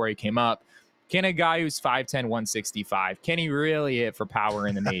show before he came up. Can a guy who's 5'10", 165, can he really hit for power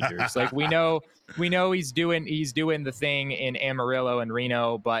in the majors? Like we know he's doing the thing in Amarillo and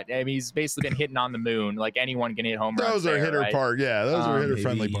Reno, but he's basically been hitting on the moon. Like anyone can hit home runs. Those are hitter park. Yeah, those are hitter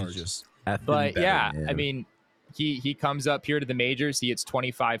friendly parks. But he comes up here to the majors. He hits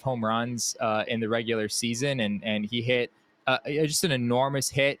 25 home runs in the regular season, and he hit just an enormous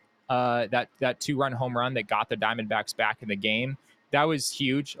hit. That 2-run home run that got the Diamondbacks back in the game. That was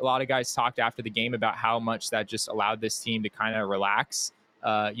huge. A lot of guys talked after the game about how much that just allowed this team to kind of relax,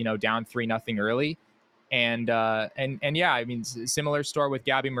 down 3-0 early. And similar story with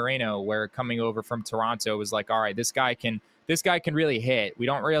Gabby Moreno, where coming over from Toronto was like, all right, this guy can really hit. We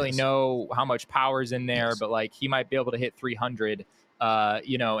don't really know how much power's in there, but like he might be able to hit 300, and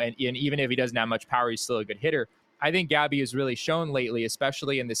even if he doesn't have much power, he's still a good hitter. I think Gabby has really shown lately,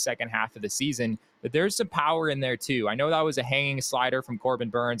 especially in the second half of the season, that there's some power in there too. I know that was a hanging slider from Corbin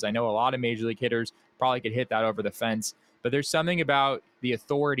Burns. I know a lot of major league hitters probably could hit that over the fence, but there's something about the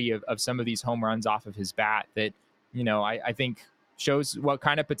authority of some of these home runs off of his bat that, I think shows what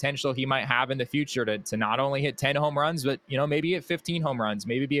kind of potential he might have in the future to not only hit 10 home runs, but, maybe hit 15 home runs,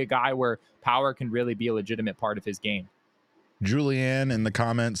 maybe be a guy where power can really be a legitimate part of his game. Julianne in the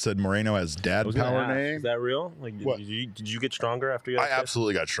comments said Moreno has dad power name. Is that real? Like, did you get stronger after you? I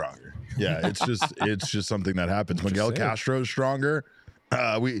absolutely got stronger. Yeah, it's just something that happens. Miguel Castro's stronger.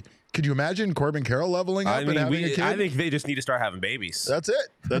 Could you imagine Corbin Carroll leveling up and having a kid? I think they just need to start having babies. That's it.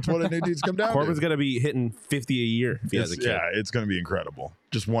 That's what it needs to come down Corbin's to. going to be hitting 50 a year if he has a kid. Yeah, it's going to be incredible.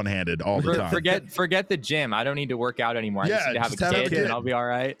 Just one-handed all the time. Forget the gym. I don't need to work out anymore. I just need to have a kid and I'll be all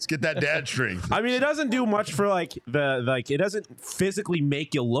right. Let's get that dad strength. I mean, it doesn't do much for it doesn't physically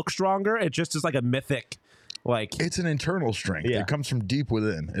make you look stronger. It just is like a mythic. It's an internal strength. It comes from deep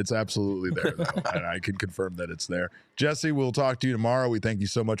within. It's absolutely there, though. And I can confirm that it's there. Jesse, we'll talk to you tomorrow. We thank you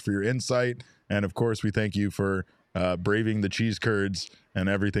so much for your insight. And of course, we thank you for braving the cheese curds and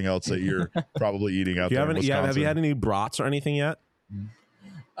everything else that you're probably eating out there in Wisconsin. Have you had any brats or anything yet?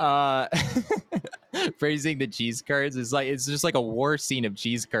 Praising the cheese curds is it's just like a war scene of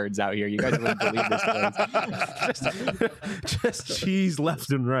cheese curds out here. You guys wouldn't believe this place. just cheese left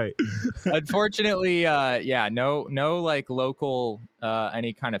and right. Unfortunately, no local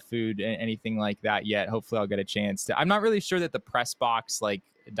any kind of food, anything like that yet. Hopefully I'll get a chance to. I'm not really sure that the press box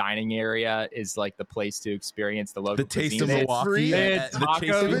dining area is the place to experience the local taste cuisine. of Milwaukee. If it's not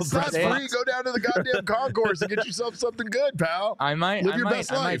free, go down to the goddamn concourse and get yourself something good, pal. I might do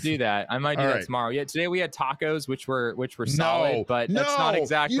that. I might do that tomorrow. Yeah, today we had tacos, which were solid, but that's not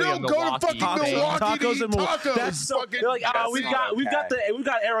exactly you don't a Milwaukee go to fucking Milwaukee tacos to eat tacos. That's fucking we've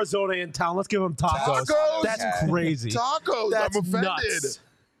got Arizona in town. Let's give them tacos. That's crazy. Tacos. That's I'm offended. Nuts.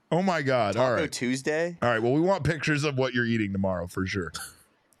 Oh my god. Taco All right. Tuesday. All right. Well, we want pictures of what you're eating tomorrow for sure.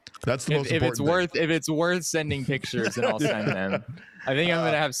 That's the most important thing. If it's worth sending pictures, then I'll send them. I think I'm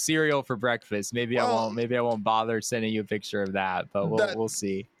gonna have cereal for breakfast. Maybe I won't bother sending you a picture of that, but we'll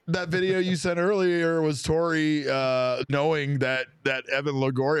see. That video you sent earlier was Tori knowing that Evan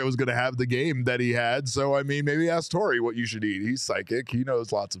Longoria was going to have the game that he had. So I mean, maybe ask Tori what you should eat. He's psychic. He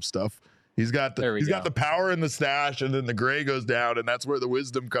knows lots of stuff. He's got the power in the stash, and then the gray goes down, and that's where the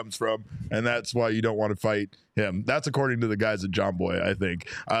wisdom comes from, and that's why you don't want to fight him. That's according to the guys at John Boy, I think.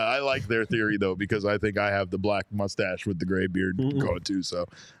 I like their theory though, because I think I have the black mustache with the gray beard going too. So,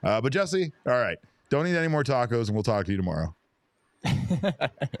 but Jesse, all right, don't eat any more tacos, and we'll talk to you tomorrow.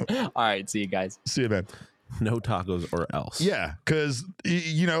 All right, see you guys. See you, man. No tacos or else. Yeah, because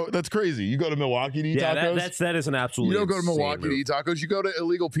that's crazy. You go to Milwaukee to eat tacos. That is an absolutely. You don't go to Milwaukee move. to eat tacos. You go to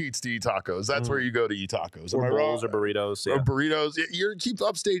Illegal Pete's to eat tacos. That's where you go to eat tacos. Or bowls or burritos. Yeah. Or burritos. You keep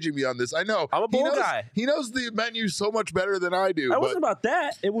upstaging me on this. I know. I'm a bowl guy. He knows the menu so much better than I do. It wasn't about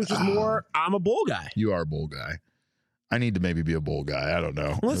that. It was just more. I'm a bowl guy. You are a bowl guy. I need to maybe be a bowl guy. I don't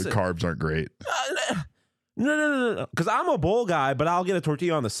know. Listen, the carbs aren't great. No. Because I'm a bowl guy, but I'll get a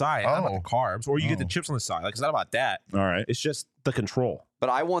tortilla on the side. Not about the carbs, or you get the chips on the side. It's not about that. All right. It's just the control. But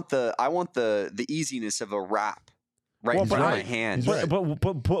I want the easiness of a wrap in front of my hand.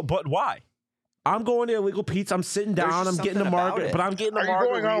 But why? I'm going to Illegal Pete's. I'm sitting down. I'm getting a margarita. But I'm getting a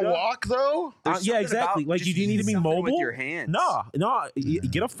margarita. Are you going on a walk though? Yeah, exactly. You need to be mobile with your hands. No. You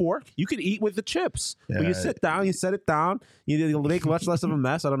get a fork. You can eat with the chips. Yeah. But you sit down. You set it down. You make much less of a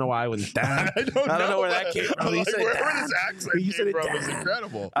mess. I don't know why I went down. I don't know where that came from. Wherever this accent came from is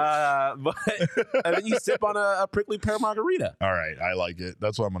incredible. But and then you sip on a prickly pear margarita. All right, I like it.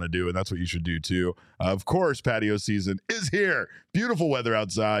 That's what I'm going to do, and that's what you should do too. Of course, patio season is here. Beautiful weather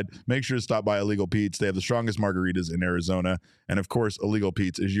outside. Make sure to stop by Illegal Pete's. They have the strongest margaritas in Arizona. And of course, Illegal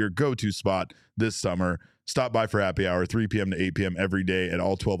Pete's is your go-to spot this summer. Stop by for happy hour, 3 p.m. to 8 p.m. every day at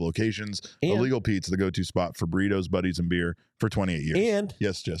all 12 locations. And Illegal Pete's, the go-to spot for burritos, buddies, and beer for 28 years. And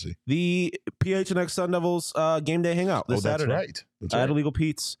yes, Jesse. The PHNX Sun Devils game day hangout this Saturday. Right. That's at Illegal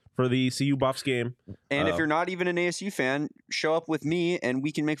Pete's for the CU Buffs game. And if you're not even an ASU fan, show up with me and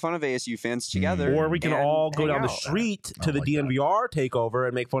we can make fun of ASU fans together. Or we can all go down the street to the DNVR takeover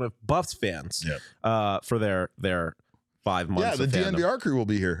and make fun of Buffs fans for their 5 months. Yeah, the DNVR crew will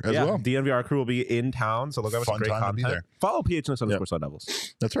be here as well. DNVR crew will be in town, so look out for some great content. To be there. Follow PHNX Sun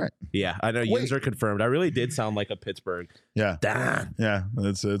Devils. That's right. Yeah, I know Yins are confirmed. I really did sound like a Pittsburgh. Yeah. Dan. Yeah,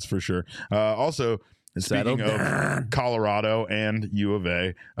 it's for sure. Also, speaking of Colorado and U of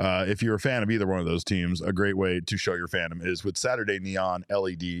A, if you're a fan of either one of those teams, a great way to show your fandom is with Saturday Neon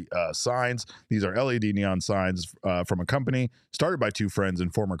LED signs. These are LED neon signs from a company started by 2 friends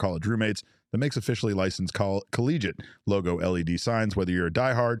and former college roommates that makes officially licensed collegiate logo LED signs. Whether you're a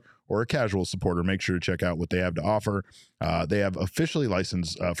diehard or a casual supporter, make sure to check out what they have to offer. They have officially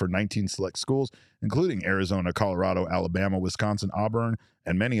licensed for 19 select schools, including Arizona, Colorado, Alabama, Wisconsin, Auburn,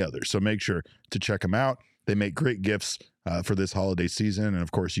 and many others. So make sure to check them out. They make great gifts for this holiday season. And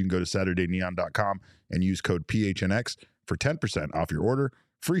of course, you can go to SaturdayNeon.com and use code PHNX for 10% off your order.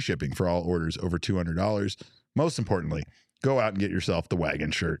 Free shipping for all orders over $200. Most importantly, go out and get yourself the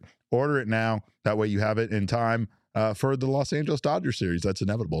wagon shirt. Order it now. That way you have it in time for the Los Angeles Dodgers series. That's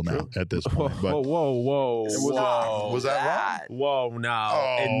inevitable now at this point. But whoa. Was that wrong? Whoa,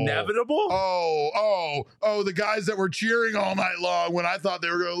 no. Inevitable? The guys that were cheering all night long when I thought they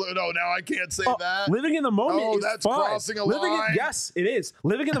were going to, no, now I can't say that. Living in the moment is that's fine. crossing a line. Yes, it is.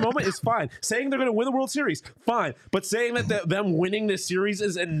 Living in the moment is fine. Saying they're going to win the World Series, fine. But saying that them winning this series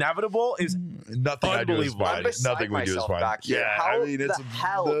is inevitable is nothing I do is fine. Nothing we do is fine. Yeah, how the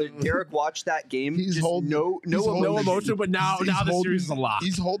hell did Derek watch that game? He's holding no emotion, but now the series is a lock.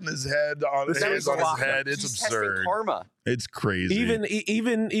 He's holding his head on his head. It's absurd. Karma. It's crazy.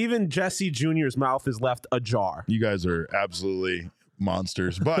 Even Jesse Jr.'s mouth is left ajar. You guys are absolutely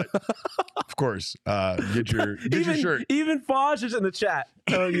monsters, but of course, get your shirt. Even Fosh is in the chat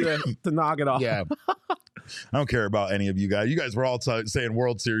telling you to knock it off. Yeah. I don't care about any of you guys. You guys were all saying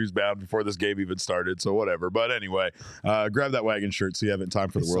World Series bound before this game even started, so whatever. But anyway, grab that wagon shirt so you have it in time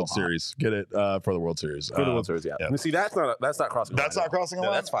for the World Series. Get it for the World Series. For the World Series, yeah. You see, that's not crossing. That's not crossing a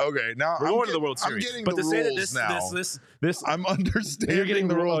line. That's fine. Okay, now we're going to the World Series. I'm getting but the to say rules that this I'm understanding. You're getting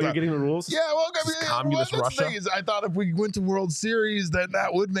the rules. You're getting the rules. Yeah, well, I mean, communist Russia. Thing is, I thought if we went to World Series, then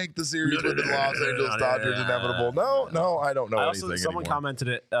that would make the series with the Los Angeles Dodgers inevitable. No, I don't know anything. Someone anymore. commented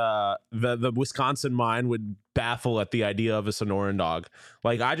it. The Wisconsin mind would baffle at the idea of a Sonoran dog.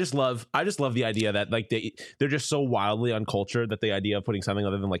 Like I just love the idea that like they're just so wildly uncultured that the idea of putting something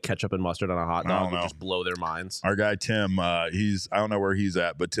other than like ketchup and mustard on a hot dog would just blow their minds. Our guy Tim, I don't know where he's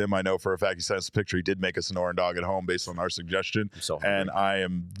at, but Tim, I know for a fact he sent us a picture. He did make a Sonoran dog at home based on our suggestion, and I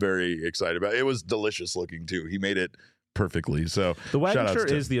am very excited about it. It was delicious looking too. He made it perfectly. So the wagon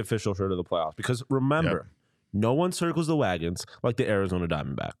shirt is the official shirt of the playoffs because remember, no one circles the wagons like the Arizona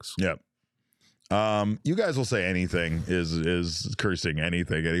Diamondbacks. Yep. You guys will say anything is cursing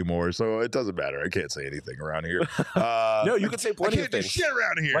anything anymore, so it doesn't matter. I can't say anything around here. No, you can say plenty of things. Shit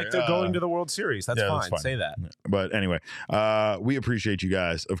around here. Like they're going to the World Series. That's fine. Say that. But anyway, we appreciate you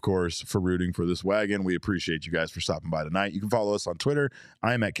guys, of course, for rooting for this wagon. We appreciate you guys for stopping by tonight. You can follow us on Twitter.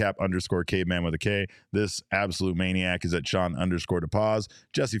 I am at Cap_Caveman with a K. This absolute maniac is at Sean_DePaz.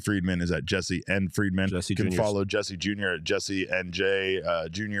 Jesse Friedman is at Jesse N. Friedman. Jesse you can Jr.'s. follow Jesse Jr. at Jesse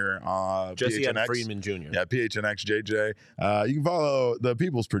NJ Jr. Jesse PHNX. Friedman Jr. Yeah, PHNXJJ. You can follow the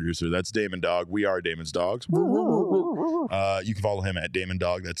People's Producer. That's Damon Dog. We are Damon's Dogs. You can follow him at Damon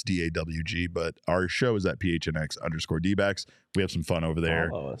Dog. That's DAWG. But our show is at PHNX_DBacks. We have some fun over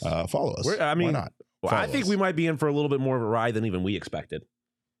there. Follow us. I mean, why not? Well, I think we might be in for a little bit more of a ride than even we expected.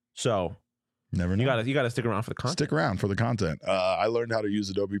 So never know. You gotta stick around for the content. Stick around for the content. I learned how to use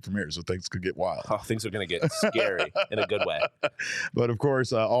Adobe Premiere, so things could get wild. Oh, things are gonna get scary in a good way. But of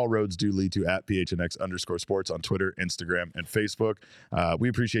course, all roads do lead to at PHNX_sports on Twitter, Instagram, and Facebook. We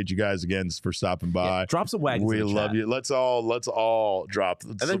appreciate you guys again for stopping by. Yeah, drop some wagons. We love you. Let's all drop.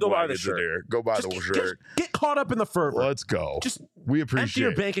 And then go buy the shirt. Go buy the shirt. Get caught up in the fervor. Let's go. We appreciate empty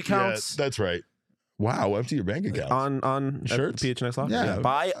your bank accounts. Yeah, that's right. Wow, empty your bank account on shirts. PHNX Live. Yeah.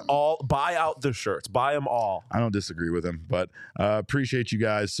 Buy out the shirts. Buy them all. I don't disagree with him, but appreciate you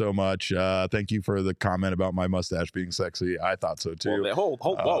guys so much. Thank you for the comment about my mustache being sexy. I thought so too.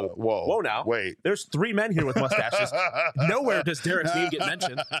 Whoa now. Wait. There's 3 men here with mustaches. Nowhere does Derek's name get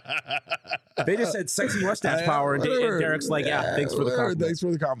mentioned. They just said sexy mustache power, and Derek's like, thanks for the compliment. Thanks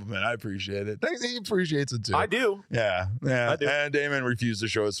for the compliment. I appreciate it. He appreciates it too. I do. Yeah. I do. And Damon refused to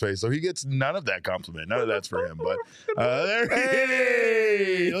show his face, so he gets none of that compliment. None of that's for him, but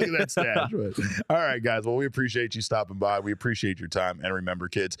hey, look at that stash. All right, guys. Well, we appreciate you stopping by. We appreciate your time. And remember,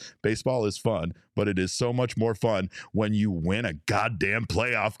 kids, baseball is fun, but it is so much more fun when you win a goddamn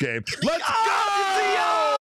playoff game. Let's go!